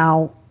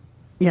 Now,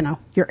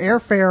 your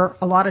airfare,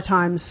 a lot of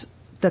times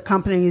the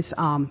companies,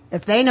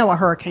 if they know a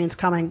hurricane's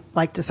coming,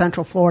 like to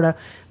Central Florida,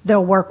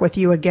 they'll work with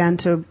you again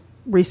to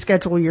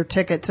reschedule your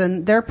tickets,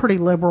 and they're pretty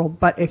liberal.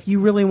 But if you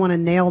really want to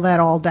nail that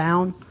all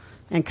down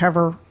and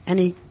cover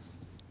any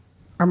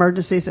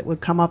emergencies that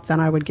would come up, then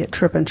I would get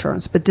trip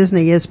insurance. But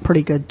Disney is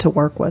pretty good to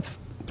work with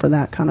for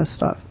that kind of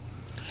stuff.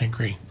 I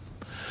agree.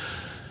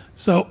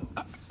 So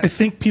I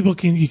think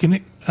you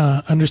can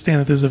understand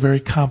that this is a very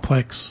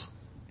complex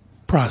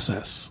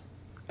process,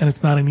 and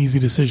it's not an easy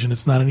decision.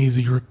 It's not an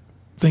easy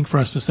thing for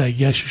us to say,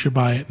 yes, you should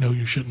buy it, no,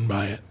 you shouldn't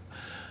buy it.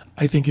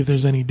 I think if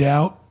there's any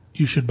doubt,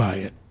 you should buy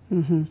it.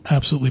 Mm-hmm.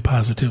 Absolutely,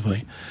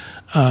 positively.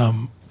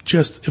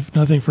 Just if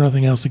nothing for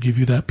nothing else, to give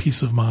you that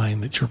peace of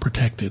mind that you're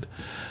protected.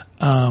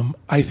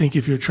 I think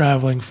if you're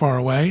traveling far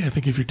away, I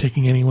think if you're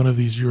taking any one of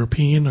these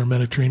European or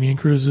Mediterranean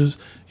cruises,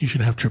 you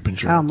should have trip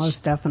insurance. Oh,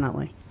 most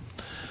definitely.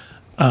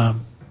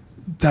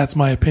 That's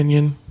my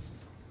opinion.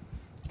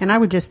 And I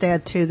would just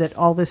add, too, that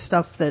all this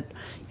stuff that,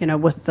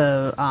 with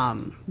the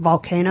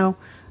volcano,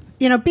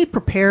 be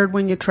prepared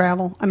when you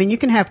travel. I mean, you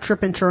can have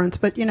trip insurance,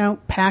 but,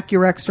 pack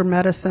your extra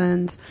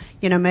medicines,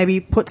 maybe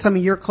put some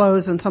of your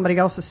clothes in somebody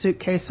else's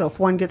suitcase. So if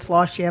one gets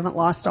lost, you haven't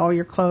lost all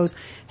your clothes.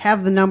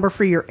 Have the number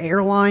for your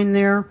airline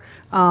there.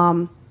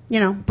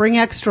 bring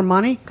extra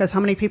money, because how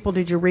many people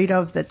did you read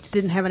of that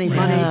didn't have any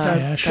money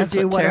Yeah, to that's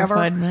do what whatever?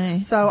 terrified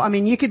me. So, I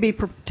mean, you could be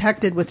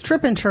protected with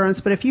trip insurance,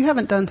 but if you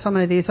haven't done some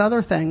of these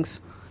other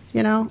things,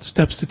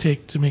 Steps to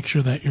take to make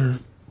sure that you're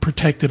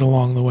protected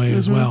along the way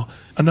as well.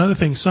 Another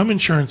thing some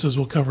insurances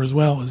will cover as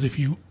well is if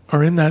you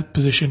are in that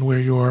position where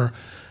you're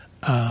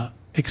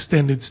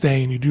extended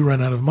stay and you do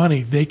run out of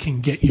money, they can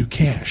get you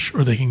cash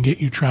or they can get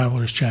you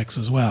traveler's checks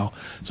as well.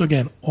 So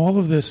again, all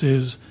of this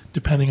is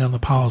depending on the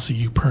policy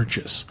you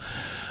purchase.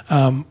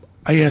 I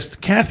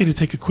asked Kathy to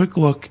take a quick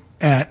look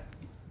at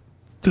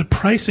the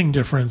pricing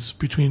difference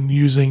between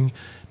using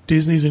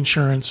Disney's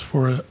insurance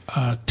for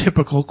a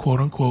typical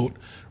quote-unquote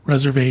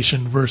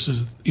reservation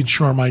versus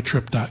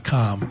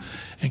insuremytrip.com.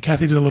 And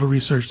Kathy did a little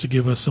research to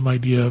give us some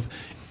idea of,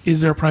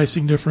 is there a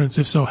pricing difference?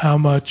 If so, how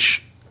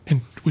much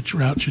and which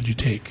route should you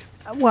take?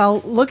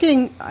 Well,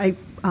 I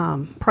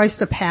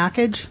priced a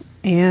package,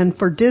 and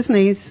for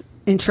Disney's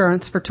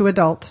insurance for 2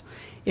 adults,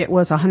 it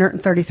was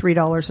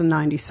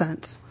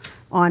 $133.90.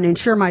 On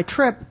Insure My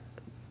Trip,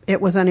 it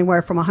was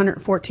anywhere from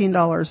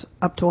 $114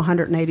 up to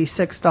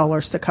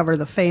 $186 to cover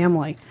the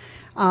family.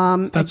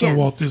 That's a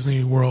Walt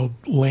Disney World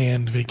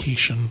land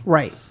vacation.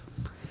 Right.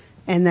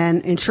 And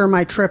then Insure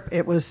My Trip,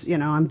 it was,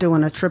 I'm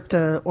doing a trip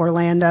to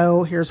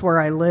Orlando. Here's where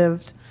I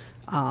lived.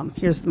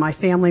 Here's my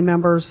family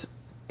members.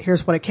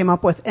 Here's what I came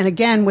up with. And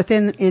again,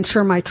 within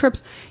Insure My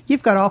Trips,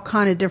 you've got all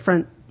kind of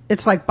different,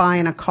 it's like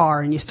buying a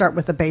car, and you start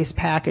with the base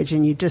package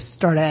and you just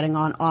start adding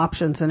on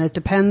options, and it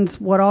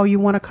depends what all you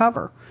want to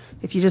cover.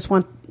 If you just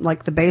want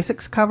like the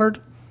basics covered,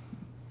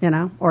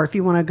 or if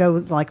you want to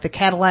go like the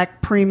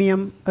Cadillac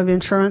premium of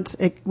insurance,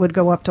 it would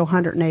go up to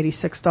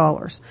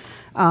 $186.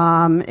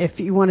 If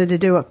you wanted to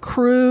do a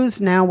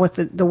cruise, now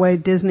with the way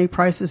Disney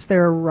prices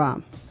their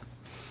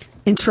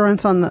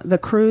insurance on the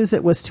cruise,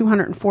 it was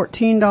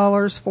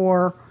 $214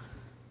 for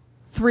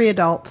 3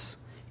 adults.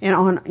 And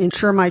on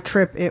Insure My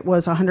Trip, it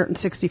was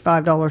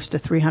 $165 to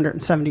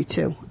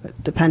 $372,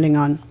 depending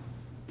on,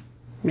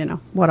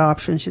 what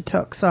options you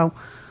took. So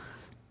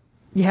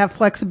you have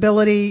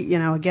flexibility,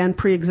 again,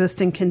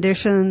 pre-existing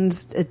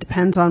conditions. It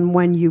depends on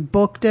when you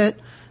booked it.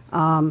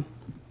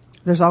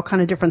 There's all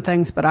kind of different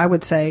things, but I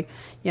would say,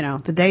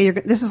 the day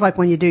this is like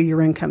when you do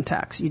your income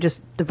tax. You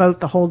just devote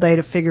the whole day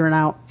to figuring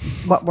out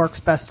what works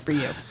best for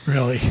you.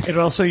 Really? And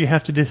also, you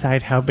have to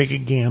decide how big a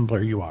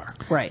gambler you are.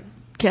 Right.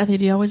 Kathy,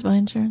 do you always buy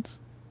insurance?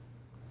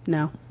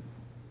 No.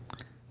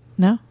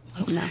 No?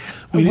 No.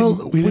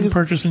 We didn't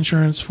purchase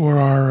insurance for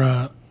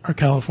our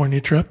California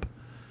trip.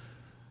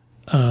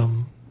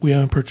 We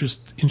haven't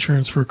purchased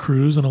insurance for a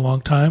cruise in a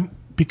long time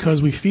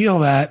because we feel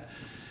that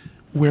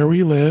where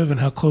we live and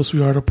how close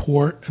we are to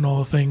port and all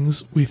the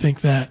things, we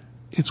think that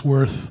it's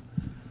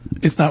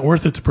not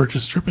worth it to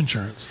purchase trip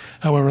insurance.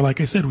 However,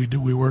 like I said,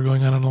 we were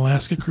going on an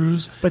Alaska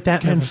cruise. But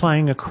that meant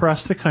flying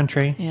across the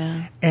country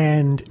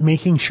and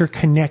making sure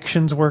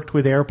connections worked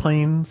with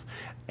airplanes.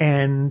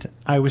 And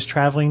I was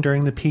traveling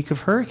during the peak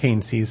of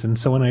hurricane season.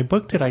 So when I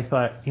booked it, I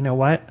thought, you know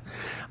what?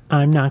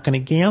 I'm not going to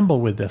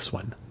gamble with this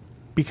one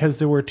because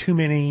there were too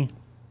many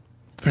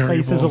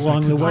places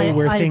along the way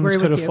where things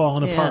could have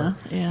fallen apart.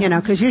 Yeah.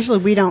 Because usually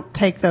we don't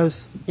take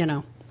those,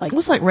 It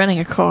was like renting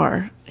a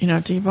car.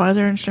 Do you buy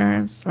their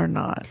insurance or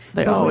not?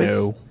 They always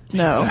No.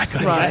 No,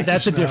 Exactly. right?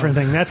 That's a different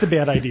thing. That's a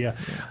bad idea.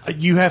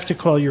 You have to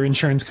call your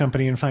insurance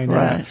company and find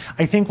that out.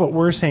 I think what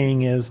we're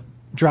saying is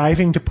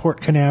driving to Port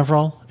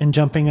Canaveral and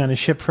jumping on a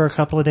ship for a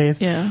couple of days.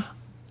 Yeah.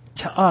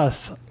 To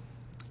us,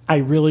 I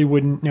really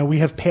wouldn't. Now, we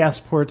have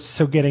passports,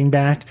 so getting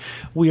back.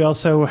 We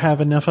also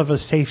have enough of a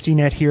safety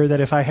net here that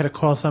if I had to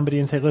call somebody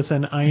and say,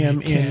 listen, I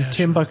am in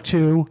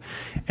Timbuktu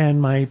and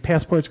my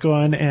passport's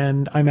gone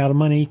and I'm out of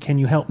money, can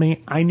you help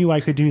me? I knew I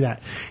could do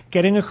that.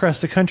 Getting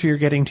across the country or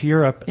getting to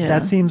Europe,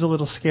 that seems a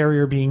little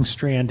scarier being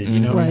stranded,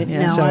 Right.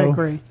 Yeah. No, So I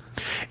agree.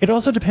 it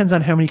also depends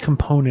on how many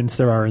components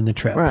there are in the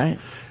trip. Right.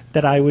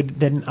 That I would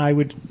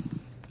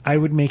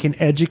make an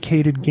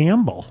educated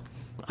gamble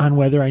on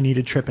whether I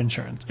needed trip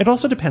insurance. It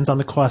also depends on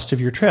the cost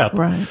of your trip.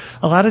 Right.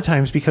 A lot of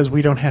times, because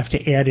we don't have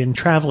to add in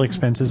travel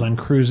expenses on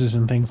cruises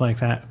and things like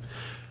that,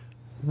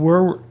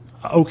 we're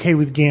okay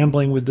with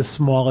gambling with the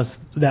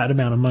smallest that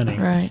amount of money.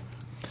 Right.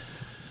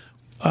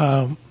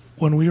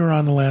 When we were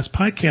on the last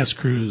podcast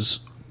cruise,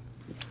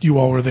 you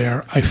all were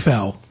there. I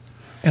fell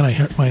and I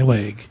hurt my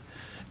leg,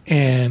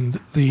 and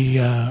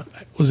I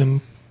was in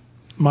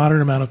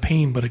moderate amount of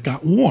pain, but it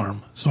got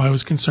warm, so I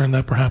was concerned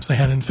that perhaps I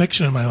had an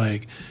infection in my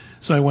leg.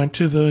 So I went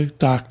to the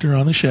doctor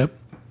on the ship.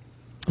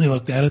 They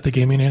looked at it. They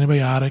gave me an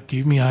antibiotic,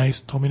 gave me ice,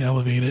 told me to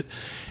elevate it.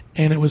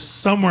 And it was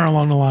somewhere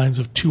along the lines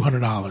of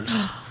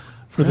 $200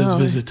 for this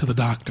visit to the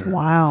doctor.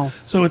 Wow.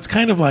 So it's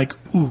kind of like,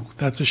 ooh,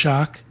 that's a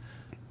shock.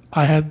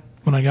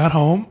 When I got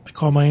home, I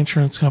called my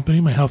insurance company,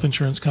 my health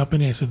insurance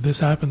company. I said, this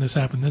happened, this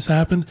happened, this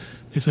happened.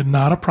 They said,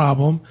 not a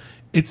problem.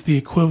 It's the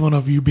equivalent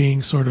of you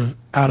being sort of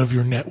out of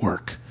your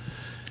network.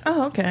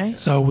 Oh, okay.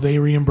 So they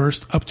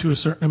reimbursed up to a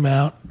certain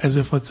amount, as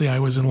if, let's say, I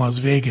was in Las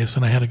Vegas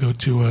and I had to go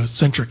to a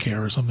Centricare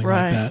or something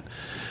Right. like that.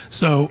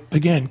 So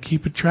again,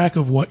 keep a track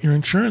of what your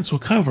insurance will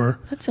cover,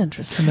 That's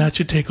interesting. and that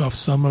should take off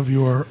some of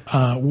your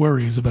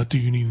worries about do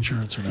you need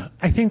insurance or not.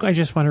 I think I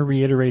just want to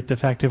reiterate the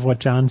fact of what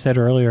John said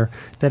earlier,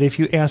 that if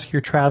you ask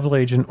your travel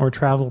agent or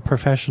travel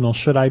professional,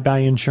 should I buy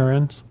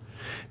insurance?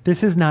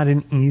 This is not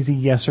an easy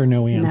yes or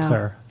no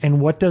answer. And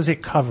what does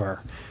it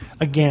cover?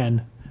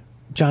 Again,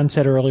 John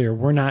said earlier,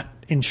 we're not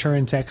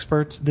insurance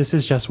experts. This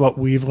is just what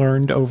we've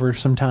learned over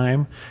some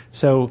time.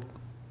 So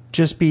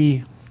just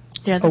be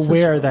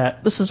aware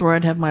that this is where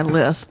I'd have my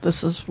list.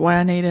 This is why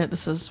I need it.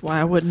 This is why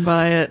I wouldn't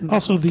buy it. and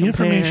Also, the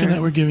compare. information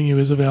that we're giving you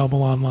is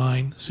available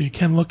online, so you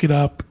can look it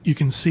up. You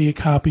can see a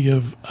copy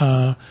of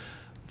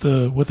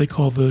what they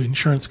call the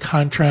insurance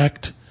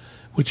contract,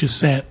 which is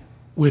sent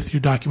with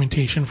your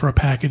documentation for a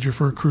package or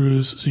for a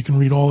cruise, so you can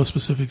read all the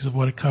specifics of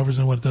what it covers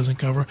and what it doesn't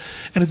cover.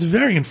 And it's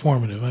very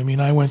informative. I mean,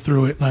 I went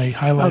through it and I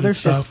highlighted there's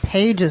stuff. just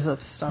pages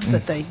of stuff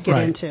that they get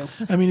Right. into.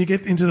 I mean, you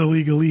get into the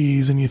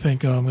legalese and you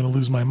think, oh, I'm going to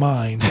lose my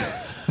mind.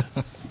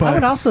 I But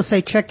would also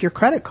say check your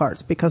credit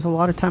cards, because a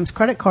lot of times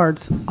credit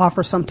cards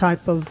offer some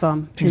type of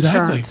Exactly.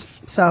 insurance.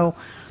 So,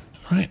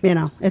 right.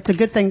 it's a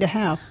good thing to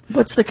have.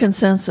 What's the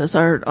consensus?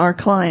 Our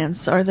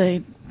clients, are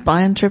they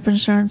buying trip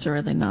insurance or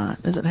are they not?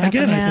 Is it half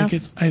Again, and I half?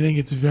 think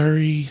it's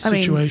very I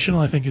mean, situational.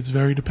 I think it's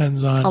very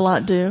depends on. A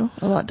lot do,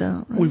 a lot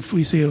don't. Right?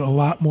 We see a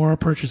lot more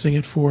purchasing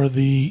it for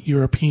the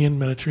European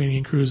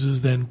Mediterranean cruises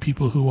than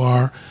people who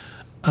are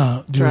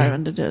doing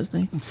Driving to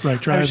Disney. right.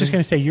 I Driving. was just going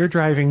to say, you're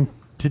driving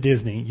to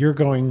Disney. You're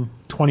going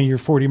 20 or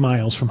 40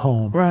 miles from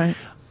home. Right,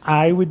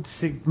 I would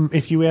say,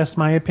 if you asked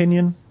my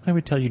opinion, I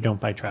would tell you don't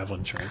buy travel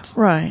insurance.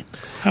 right.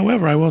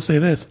 However, I will say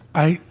this: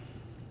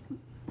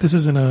 this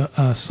isn't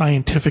a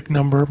scientific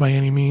number by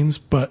any means,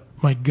 but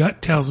my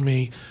gut tells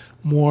me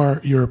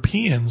more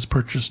Europeans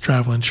purchase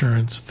travel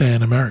insurance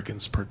than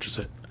Americans purchase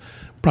it.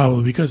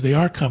 Probably because they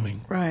are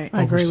coming. Right.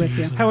 I agree with overseas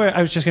you. and- However,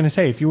 I was just going to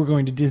say, if you were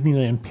going to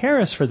Disneyland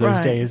Paris for those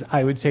Right. days,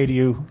 I would say to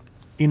you,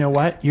 you know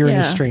what? You're in a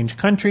Yeah. strange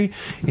country.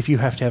 If you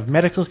have to have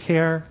medical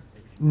care,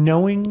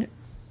 knowing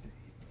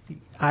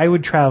I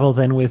would travel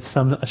then with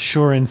some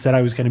assurance that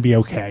I was going to be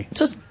okay. It's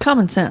just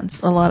common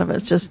sense. A lot of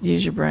it's just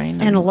use your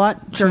brain. And a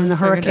lot during the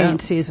figure it hurricane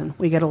out. season,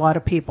 we get a lot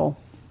of people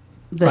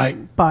that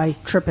Right. buy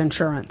trip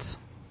insurance.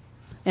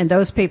 And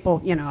those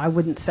people, I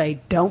wouldn't say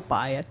don't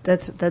buy it.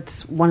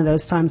 That's one of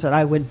those times that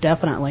I would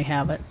definitely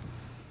have it.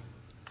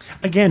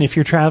 Again, if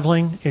you're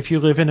traveling, if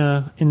you live in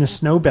the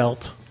snow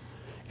belt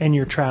and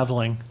you're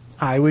traveling,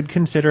 I would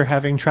consider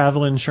having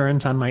travel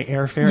insurance on my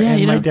airfare Yeah,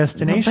 and you my don't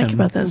destination. think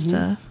about that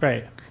stuff.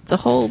 Right. It's a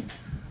whole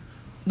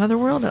another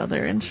world out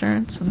there,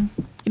 insurance, and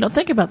you don't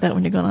think about that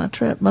when you're going on a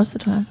trip most of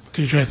the time.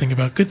 Because you try to think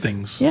about good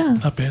things, Yeah.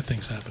 not bad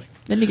things happening.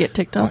 Then you get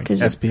ticked off Like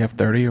because SPF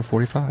 30 or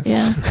 45.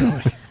 yeah.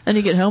 Then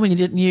you get home and you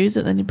didn't use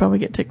it. Then you probably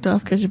get ticked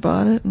off because you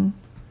bought it. And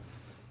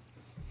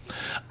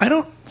I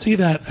don't see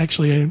that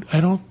actually.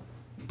 I don't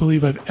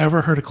believe I've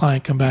ever heard a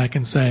client come back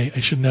and say I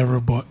should never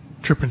have bought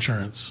trip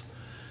insurance.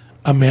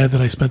 I'm mad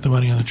that I spent the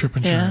money on the trip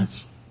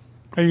insurance.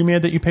 Are you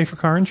mad that you pay for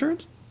car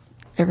insurance?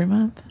 every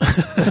month,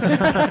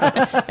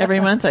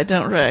 every month I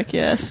don't wreck.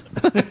 Yes.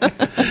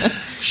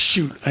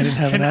 Shoot, I didn't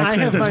have an And I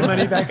accent. have my That's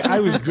money back. I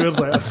was good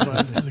last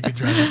month. That's a good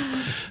driver.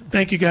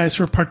 Thank you guys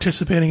for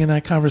participating in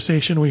that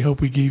conversation. We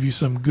hope we gave you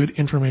some good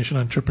information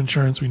on trip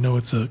insurance. We know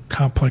it's a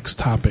complex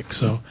topic,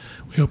 so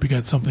we hope you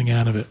got something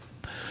out of it.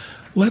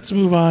 Let's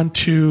move on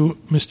to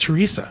Miss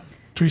Teresa.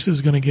 Teresa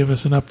is going to give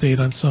us an update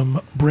on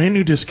some brand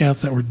new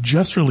discounts that were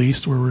just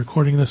released. We're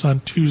recording this on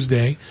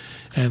Tuesday,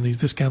 and these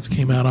discounts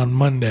came out on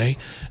Monday,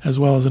 as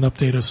well as an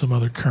update of some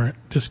other current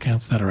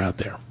discounts that are out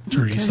there.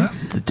 Teresa?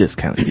 The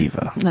discount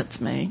diva. That's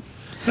me.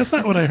 That's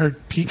not what I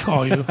heard Pete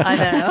call you. I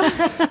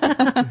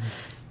know.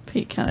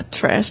 Pete kind of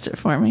trashed it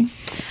for me.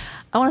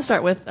 I want to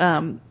start with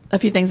a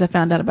few things I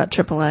found out about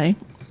AAA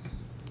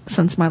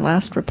since my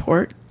last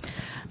report.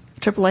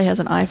 AAA has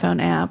an iPhone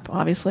app.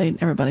 Obviously,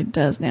 everybody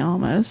does now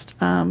almost.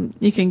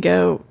 You can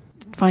go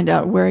find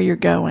out where you're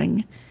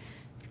going,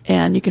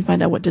 and you can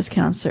find out what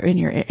discounts are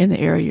in the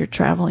area you're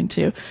traveling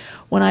to.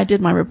 When I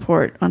did my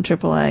report on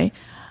AAA,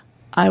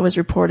 I was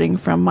reporting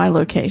from my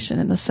location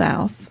in the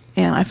South,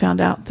 and I found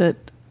out that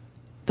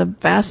the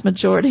vast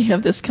majority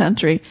of this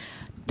country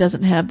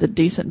doesn't have the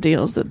decent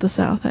deals that the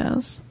South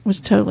has,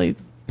 which totally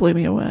blew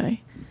me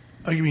away.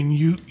 Oh, you mean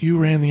you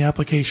ran the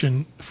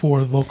application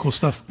for local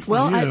stuff for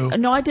Well,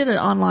 you? I did an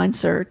online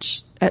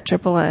search at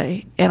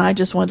AAA, and I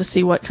just wanted to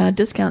see what kind of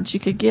discounts you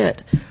could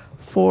get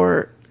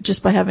for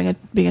just by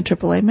being a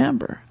AAA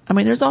member. I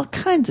mean, there's all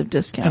kinds of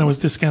discounts. And it was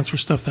discounts for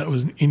stuff that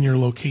was in your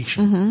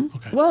location. Mm-hmm.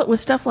 Okay. Well, it was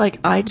stuff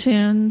like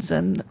iTunes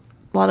and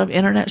a lot of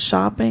internet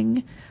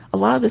shopping. A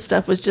lot of this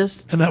stuff was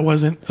just, And that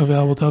wasn't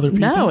available to other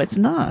people? no, it's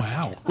not.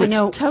 Wow. Which I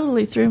know-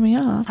 totally threw me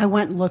off. I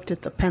went and looked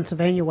at the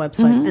Pennsylvania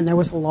website, and there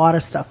was a lot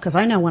of stuff. Because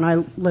I know when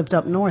I lived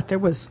up north, there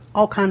was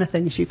all kind of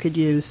things you could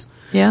use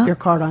Yeah. your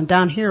card on.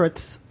 Down here,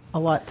 it's a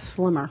lot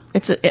slimmer.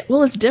 It's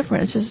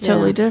different. It's just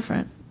totally Yeah.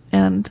 different.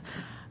 And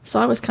So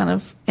I was kind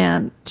of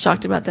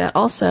shocked about that.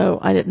 Also,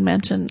 I didn't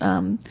mention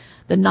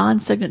the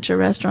non-signature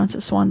restaurants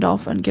at Swan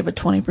Dolphin give a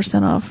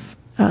 20% off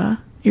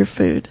your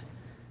food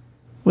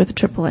with a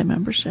AAA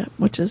membership,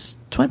 which is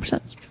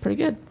 20%. Is pretty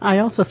good. I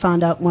also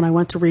found out when I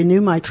went to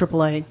renew my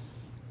AAA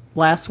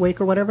last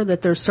week or whatever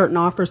that there's certain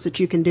offers that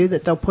you can do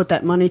that they'll put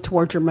that money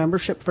towards your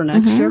membership for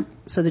next year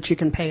so that you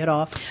can pay it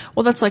off.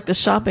 Well, that's like the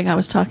shopping I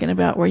was talking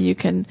about, where you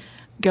can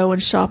go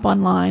and shop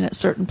online at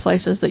certain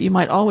places that you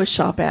might always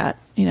shop at,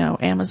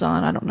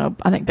 Amazon, I don't know,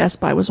 I think Best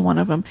Buy was one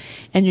of them,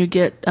 and you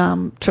get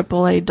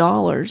AAA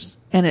dollars,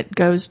 and it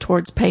goes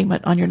towards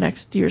payment on your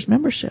next year's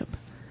membership.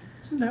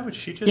 Isn't that what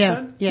she just Yeah,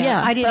 said?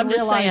 Yeah, I but I'm didn't just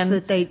realize saying-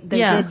 that they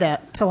yeah. did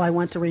that till I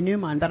went to renew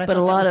mine, but I But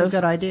thought a lot that was of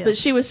a good idea. But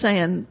she was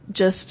saying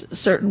just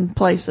certain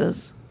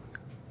places.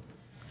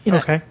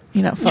 Okay.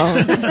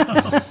 Follow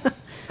me.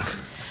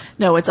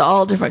 No, it's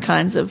all different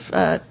kinds of.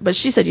 But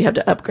she said you have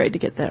to upgrade to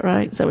get that,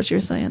 right? Is that what you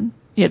were saying?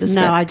 You had to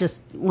spend. No,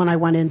 when I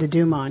went in to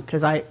do mine,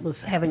 because I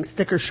was having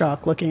sticker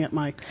shock looking at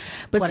my.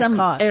 But what some it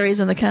cost. areas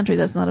in the country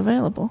that's not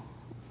available,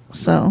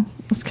 so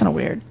it's kind of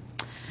weird.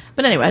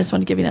 But anyway, I just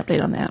wanted to give you an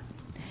update on that.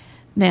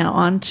 Now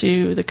on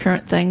to the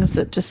current things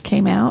that just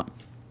came out.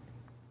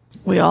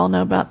 We all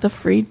know about the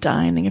free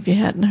dining. If you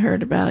hadn't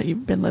heard about it,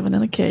 you've been living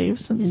in a cave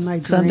since In my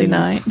Sunday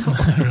dreams.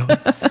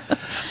 night.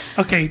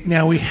 Okay,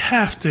 now we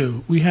have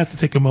to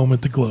take a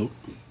moment to gloat.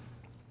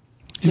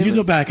 If you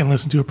go back and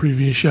listen to a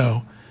previous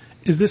show,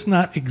 is this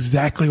not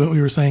exactly what we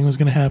were saying was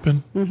going to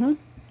happen? Mm-hmm.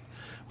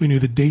 We knew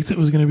the dates it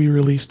was going to be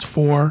released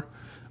for.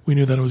 We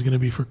knew that it was going to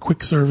be for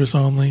quick service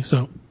only.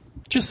 So,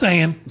 just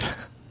saying,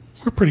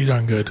 we're pretty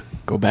darn good.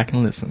 Go back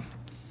and listen.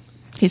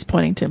 He's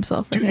pointing to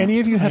himself. Right Do now. any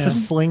of you have Yeah. a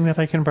sling that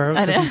I can borrow?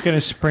 I Because know. he's going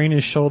to sprain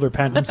his shoulder,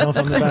 patting himself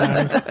on the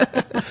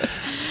back.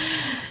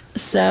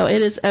 So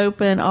it is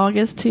open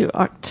August to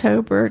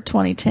October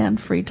 2010.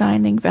 Free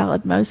dining,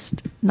 valid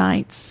most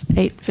nights,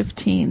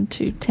 8:15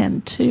 to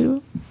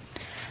 10:02.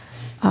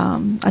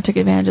 I took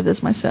advantage of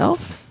this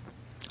myself.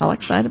 All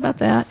excited about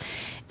that.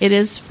 It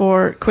is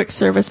for quick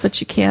service,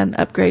 but you can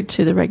upgrade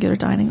to the regular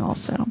dining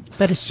also.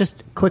 But it's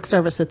just quick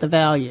service at the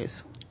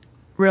values.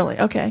 Really?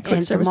 Okay. Quick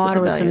And the service at the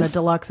moderates and the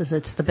values. deluxes,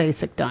 it's the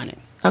basic dining.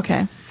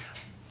 Okay.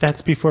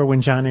 That's before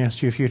when John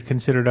asked you if you had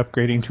considered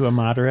upgrading to a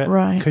moderate.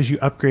 Right. Because you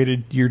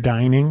upgraded your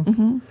dining.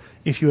 Mm-hmm.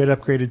 If you had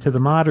upgraded to the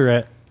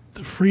moderate.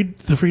 The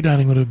free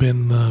dining would have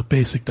been the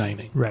basic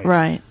dining. Right.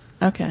 Right.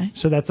 Okay.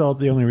 So that's all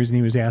the only reason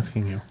he was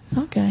asking you.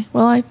 Okay.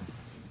 Well,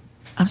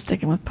 I'm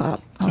sticking with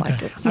pop. I like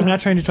okay. it. So. I'm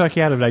not trying to talk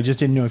you out of it. I just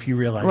didn't know if you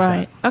realized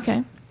Right.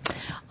 Okay.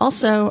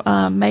 Also,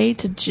 May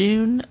to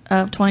June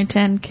of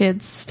 2010,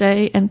 kids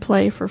stay and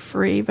play for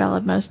free.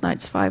 Valid most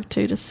nights 5/2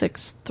 to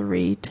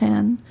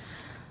 6/3/10.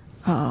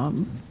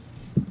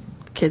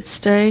 Kids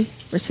stay,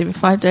 receive a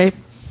 5-day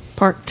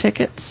park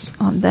tickets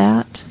on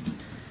that.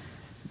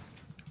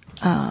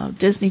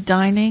 Disney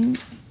dining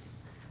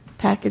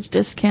package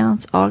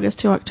discounts, August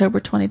to October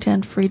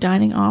 2010, free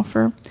dining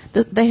offer.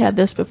 They had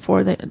this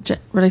before they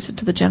released it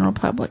to the general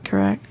public,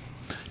 correct?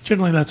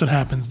 Generally, that's what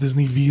happens.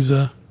 Disney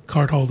Visa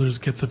cardholders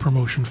get the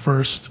promotion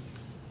first,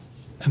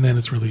 and then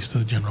it's released to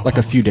the general Like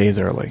public. a few days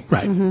early.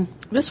 Right.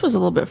 This was a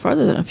little bit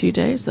farther than a few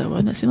days, though,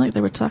 wasn't it? It seemed like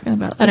they were talking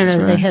about this. I don't know.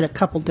 for- They had a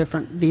couple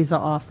different visa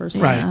offers.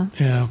 Yeah. Right.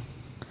 Yeah.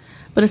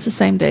 But it's the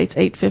same dates,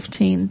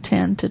 8/15,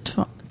 10 to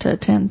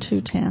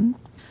 10/2/10.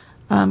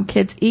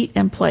 Kids eat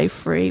and play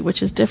free,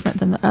 which is different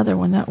than the other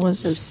one. That was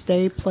So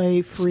stay,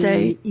 play, free,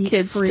 stay, eat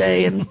kids free.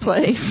 stay and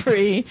play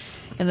free,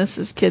 and this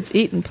is kids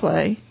eat and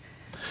play.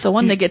 So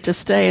one they get to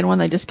stay, and one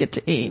they just get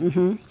to eat.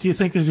 Do you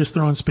think they're just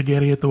throwing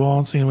spaghetti at the wall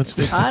and seeing what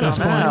sticks I at don't this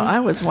know. point? I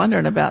was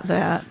wondering about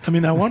that. I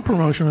mean, that one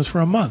promotion was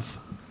for a month,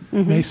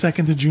 May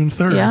 2nd to June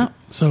 3rd. Yeah.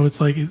 So it's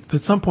like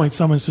at some point,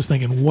 someone's just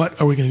thinking, what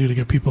are we going to do to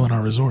get people in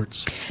our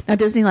resorts? Now,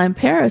 Disneyland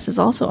Paris is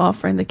also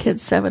offering the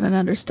kids 7 and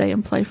under stay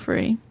and play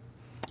free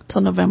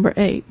till November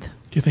 8th.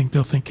 Do you think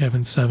they'll think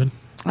Kevin's 7?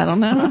 I don't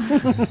know.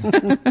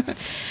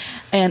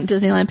 And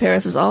Disneyland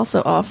Paris is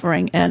also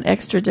offering an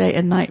extra day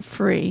and night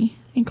free,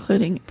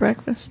 including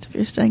breakfast if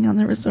you're staying on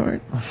the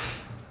resort.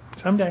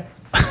 Someday.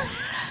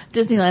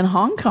 Disneyland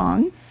Hong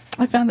Kong,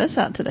 I found this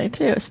out today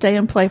too. Stay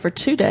and play for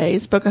 2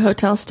 days. Book a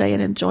hotel stay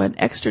and enjoy an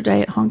extra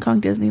day at Hong Kong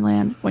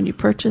Disneyland when you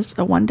purchase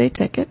a 1-day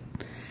ticket.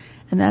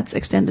 And that's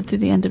extended through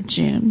the end of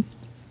June.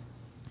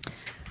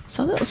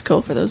 So that was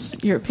cool for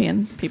those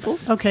European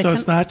peoples. Okay. So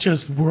it's not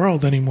just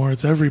World anymore,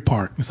 it's every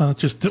park. It's not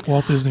just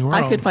Walt Disney World.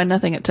 I could find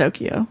nothing at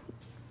Tokyo.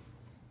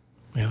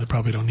 Yeah, they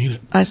probably don't need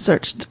it. I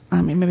searched.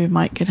 I mean, maybe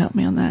Mike could help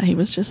me on that. He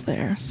was just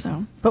there,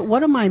 so. But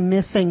what am I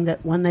missing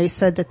that when they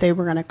said that they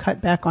were going to cut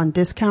back on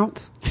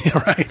discounts? Yeah,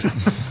 right.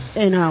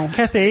 You know,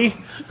 Kathy,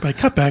 By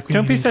cutback, we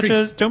don't be mean such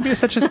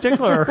increase. a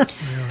stickler.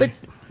 But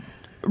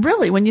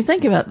really, when you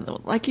think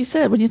about, like you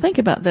said, when you think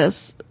about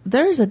this,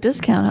 there's a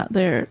discount out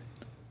there.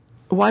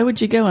 Why would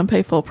you go and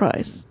pay full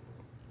price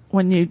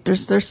when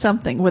there's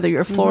something, whether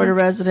you're a Florida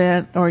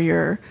resident or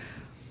you're,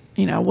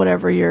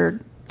 whatever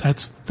you're.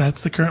 That's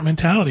the current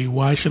mentality.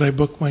 Why should I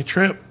book my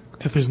trip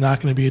if there's not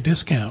going to be a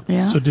discount?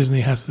 Yeah. So Disney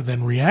has to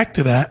then react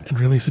to that and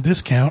release a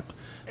discount,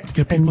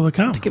 get people to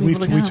come. get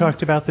people to We come.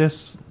 talked about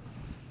this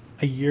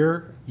a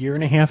year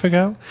and a half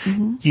ago.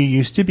 Mm-hmm. You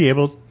used to be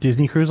able,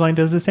 Disney Cruise Line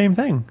does the same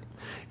thing.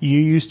 You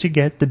used to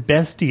get the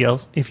best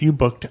deal if you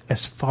booked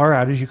as far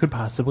out as you could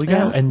possibly go.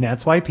 Yeah. And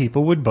that's why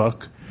people would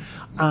book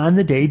on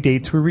the day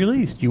dates were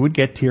released. You would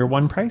get tier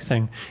 1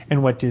 pricing.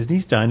 And what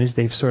Disney's done is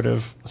they've sort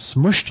of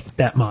smushed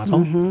that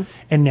model.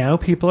 And now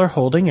people are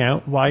holding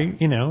out why,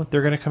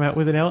 they're going to come out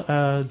with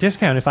a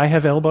discount. If I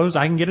have elbows,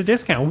 I can get a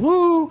discount.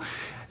 Woo!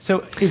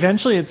 So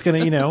eventually it's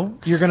going to,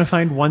 you're going to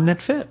find one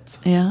that fits.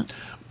 Yeah.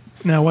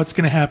 Now, what's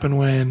going to happen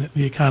when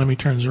the economy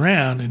turns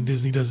around and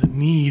Disney doesn't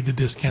need the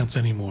discounts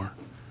anymore?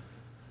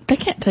 They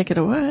can't take it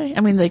away.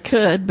 I mean, they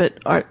could, but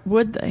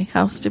would they?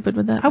 How stupid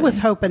would that be? I was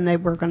hoping they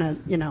were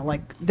going to,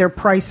 like their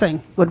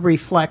pricing would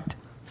reflect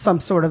some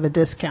sort of a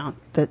discount,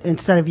 that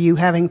instead of you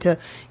having to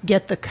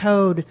get the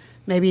code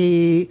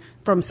maybe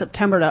from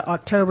September to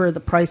October, the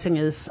pricing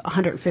is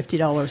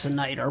 $150 a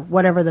night or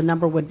whatever the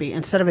number would be,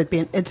 instead of it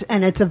being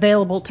it's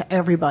available to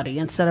everybody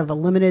instead of a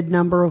limited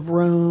number of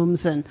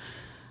rooms. And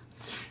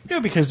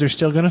Because they're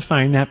still going to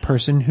find that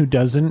person who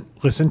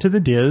doesn't listen to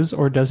the Diz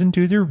or doesn't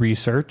do their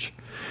research.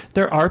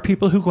 There are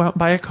people who go out and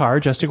buy a car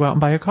just to go out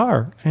and buy a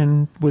car,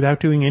 and without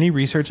doing any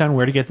research on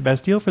where to get the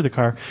best deal for the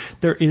car.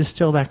 There is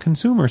still that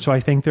consumer. So I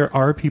think there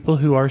are people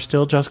who are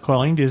still just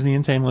calling Disney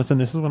and saying, listen,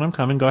 this is when I'm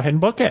coming, go ahead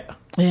and book it.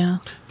 Yeah.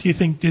 Do you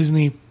think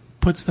Disney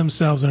puts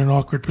themselves in an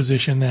awkward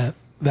position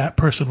that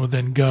person would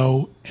then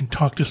go and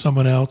talk to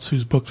someone else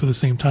who's booked for the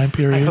same time I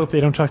period? hope they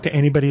don't talk to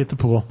anybody at the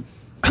pool.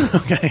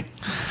 Okay.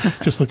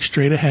 Just look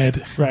straight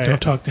ahead. Right.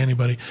 Don't talk to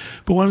anybody.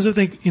 But what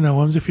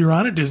if you're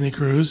on a Disney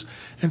cruise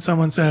and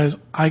someone says,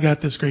 I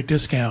got this great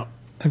discount,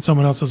 and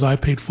someone else says, I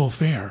paid full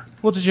fare?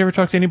 Well, did you ever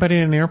talk to anybody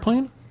in an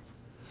airplane?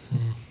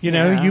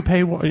 Yeah. You pay,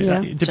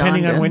 Yeah.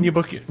 depending John on when did. you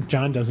book.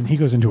 John doesn't. He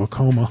goes into a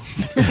coma.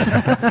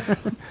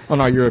 On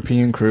our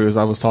European cruise,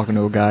 I was talking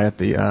to a guy at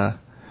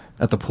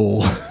the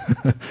pool,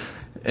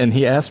 and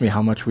he asked me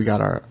how much we got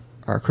our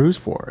cruise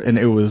for, and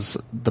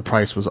the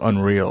price was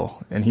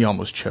unreal, and he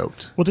almost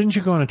choked. Well, didn't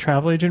you go on a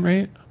travel agent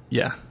rate?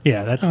 Yeah.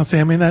 Yeah, that's. I'll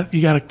say, that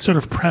you got to sort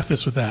of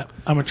preface with that.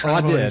 I'm a Oh,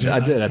 travel agent. I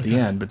did at the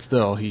end, but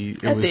still, At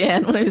the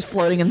end, when he was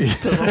floating in the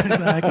pool.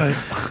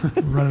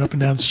 Exactly. Running up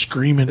and down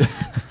screaming about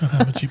how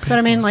much you paid. But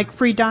I for mean, it. like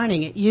free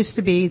dining, it used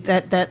to be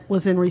that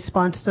was in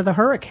response to the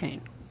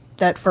hurricane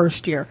that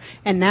first year.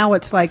 And now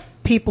it's like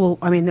people,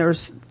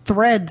 there's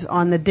threads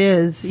on the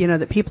Diz,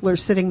 that people are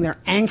sitting there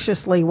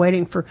anxiously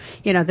waiting for,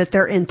 that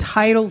they're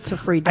entitled to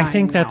free dining. I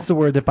think that's now. the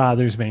word that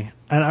bothers me,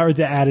 or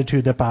the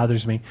attitude that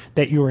bothers me,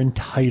 that you're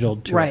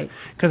entitled to Right. it.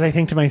 Because I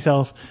think to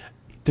myself,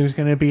 there's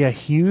going to be a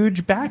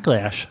huge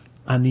backlash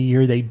on the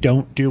year they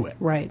don't do it.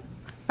 Right.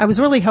 I was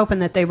really hoping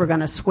that they were going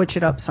to switch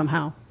it up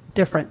somehow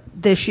different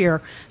this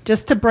year,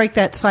 just to break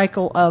that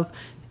cycle of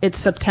it's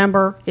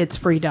September, it's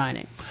free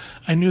dining.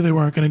 I knew they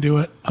weren't going to do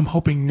it. I'm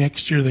hoping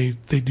next year they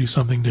do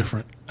something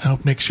different. I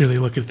hope next year they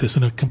look at this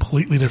in a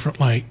completely different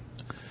light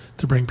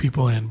to bring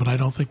people in, but I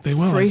don't think they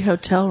will. Free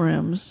hotel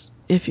rooms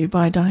if you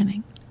buy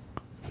dining.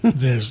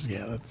 That's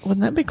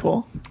Wouldn't that be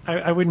cool?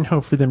 I wouldn't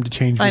hope for them to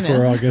change I before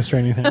know. August or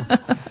anything.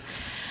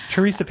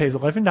 Teresa pays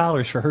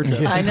 $11 for her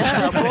trip. I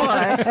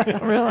know,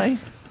 boy. Really.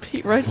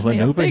 Pete writes me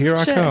a Lanupa, big here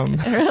I check. come.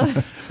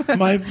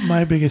 Really?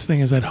 my biggest thing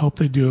is I'd hope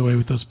they do away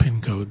with those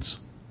PIN codes.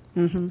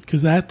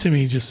 Because that to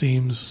me just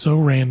seems so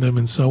random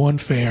and so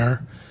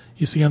unfair.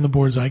 You see on the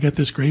boards, I got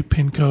this great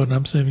PIN code and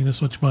I'm saving this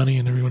much money,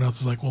 and everyone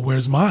else is like, well,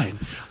 where's mine?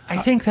 I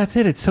think that's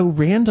it. It's so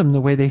random the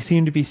way they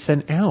seem to be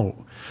sent out.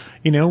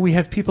 We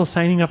have people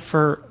signing up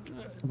for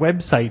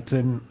websites,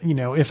 and,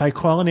 if I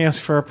call and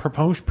ask for a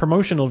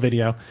promotional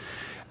video,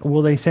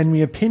 will they send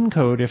me a PIN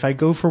code? If I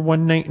go for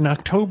one night in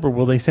October,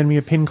 will they send me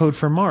a PIN code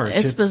for March?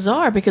 It's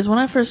bizarre because when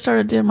I first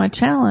started doing my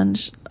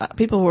challenge,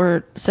 people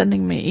were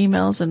sending me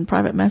emails and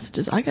private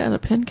messages. I got a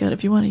PIN code.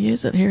 If you want to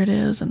use it, here it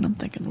is. And I'm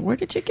thinking, where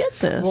did you get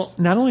this? Well,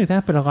 not only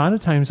that, but a lot of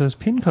times those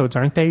PIN codes,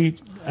 aren't they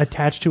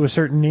attached to a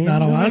certain name?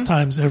 Not a lot of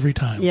times, every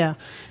time. Yeah.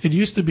 It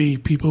used to be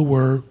people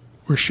were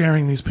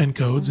sharing these PIN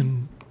codes,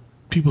 and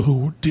people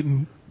who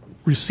didn't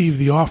receive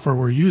the offer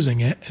were using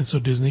it, and so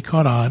Disney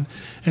caught on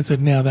and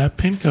said, now that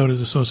PIN code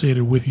is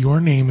associated with your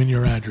name and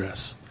your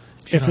address.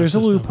 in If our there's a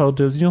system. loophole,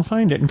 Disney will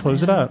find it and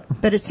close it up.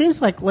 But it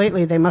seems like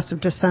lately they must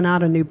have just sent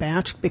out a new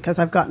batch, because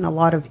I've gotten a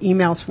lot of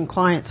emails from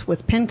clients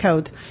with PIN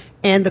codes,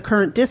 and the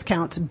current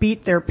discounts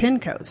beat their PIN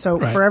code. So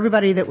Right. for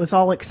everybody that was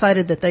all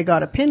excited that they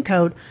got a PIN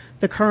code,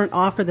 the current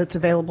offer that's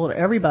available to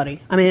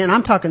everybody, and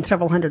I'm talking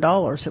several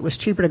 $100s. It was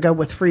cheaper to go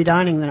with free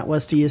dining than it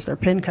was to use their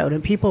PIN code.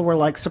 And people were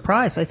like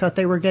surprised. I thought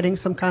they were getting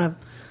some kind of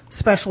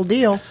special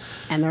deal,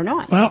 and they're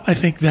not. Well, I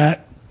think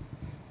that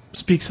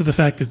speaks to the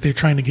fact that they're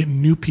trying to get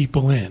new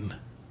people in.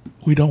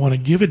 We don't want to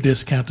give a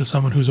discount to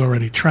someone who's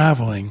already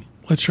traveling.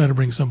 Let's try to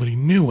bring somebody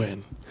new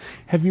in.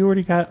 Have you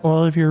already got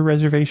all of your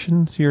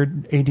reservations, your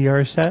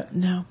ADR set?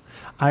 No.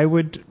 I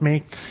would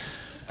make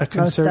a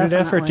concerted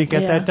effort to definitely.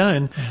 get Yeah. that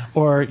done,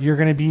 or you're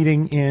going to be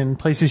eating in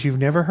places you've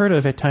never heard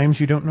of at times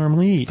you don't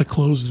normally eat. The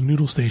closed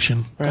noodle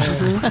station. You're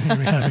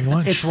having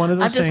lunch. It's one of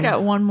those I've just things.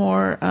 got one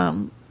more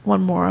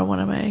I want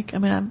to make.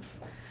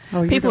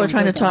 Oh, you're People are doing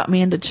trying to good, talk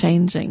me into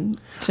changing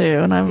too,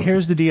 and I'm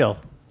Here's the deal.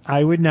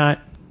 I would not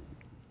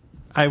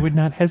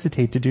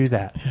hesitate to do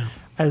that. Yeah.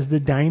 As the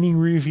dining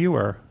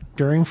reviewer,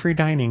 during free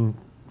dining,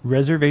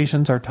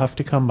 reservations are tough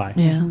to come by.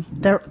 yeah.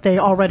 They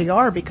already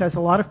are, because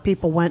a lot of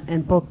people went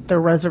and booked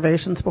their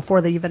reservations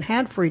before they even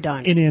had free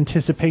dining. In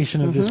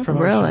anticipation of this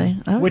promotion. Really?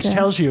 Okay. Which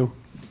tells you,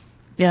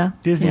 Yeah.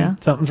 Disney, Yeah.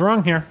 something's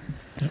wrong here.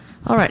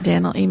 All right,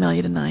 Dan, I'll email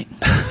you tonight.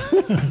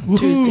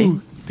 Tuesday.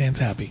 Woohoo! Dan's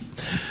happy.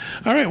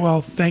 All right.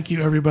 Well, thank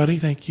you, everybody.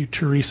 Thank you,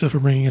 Teresa, for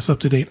bringing us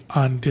up to date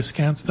on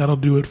discounts. That'll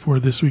do it for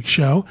this week's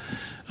show.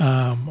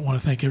 I want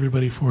to thank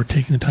everybody for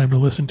taking the time to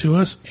listen to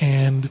us.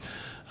 And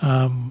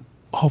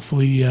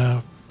hopefully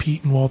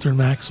Pete and Walter and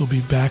Max will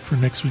be back for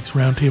next week's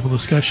roundtable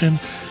discussion.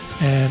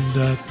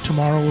 And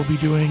tomorrow we'll be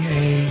doing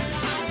a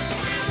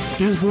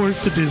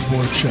Disboards to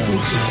Disboard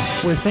show.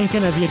 So. We're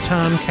thinking of you,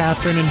 Tom,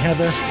 Catherine, and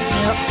Heather.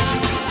 Yep.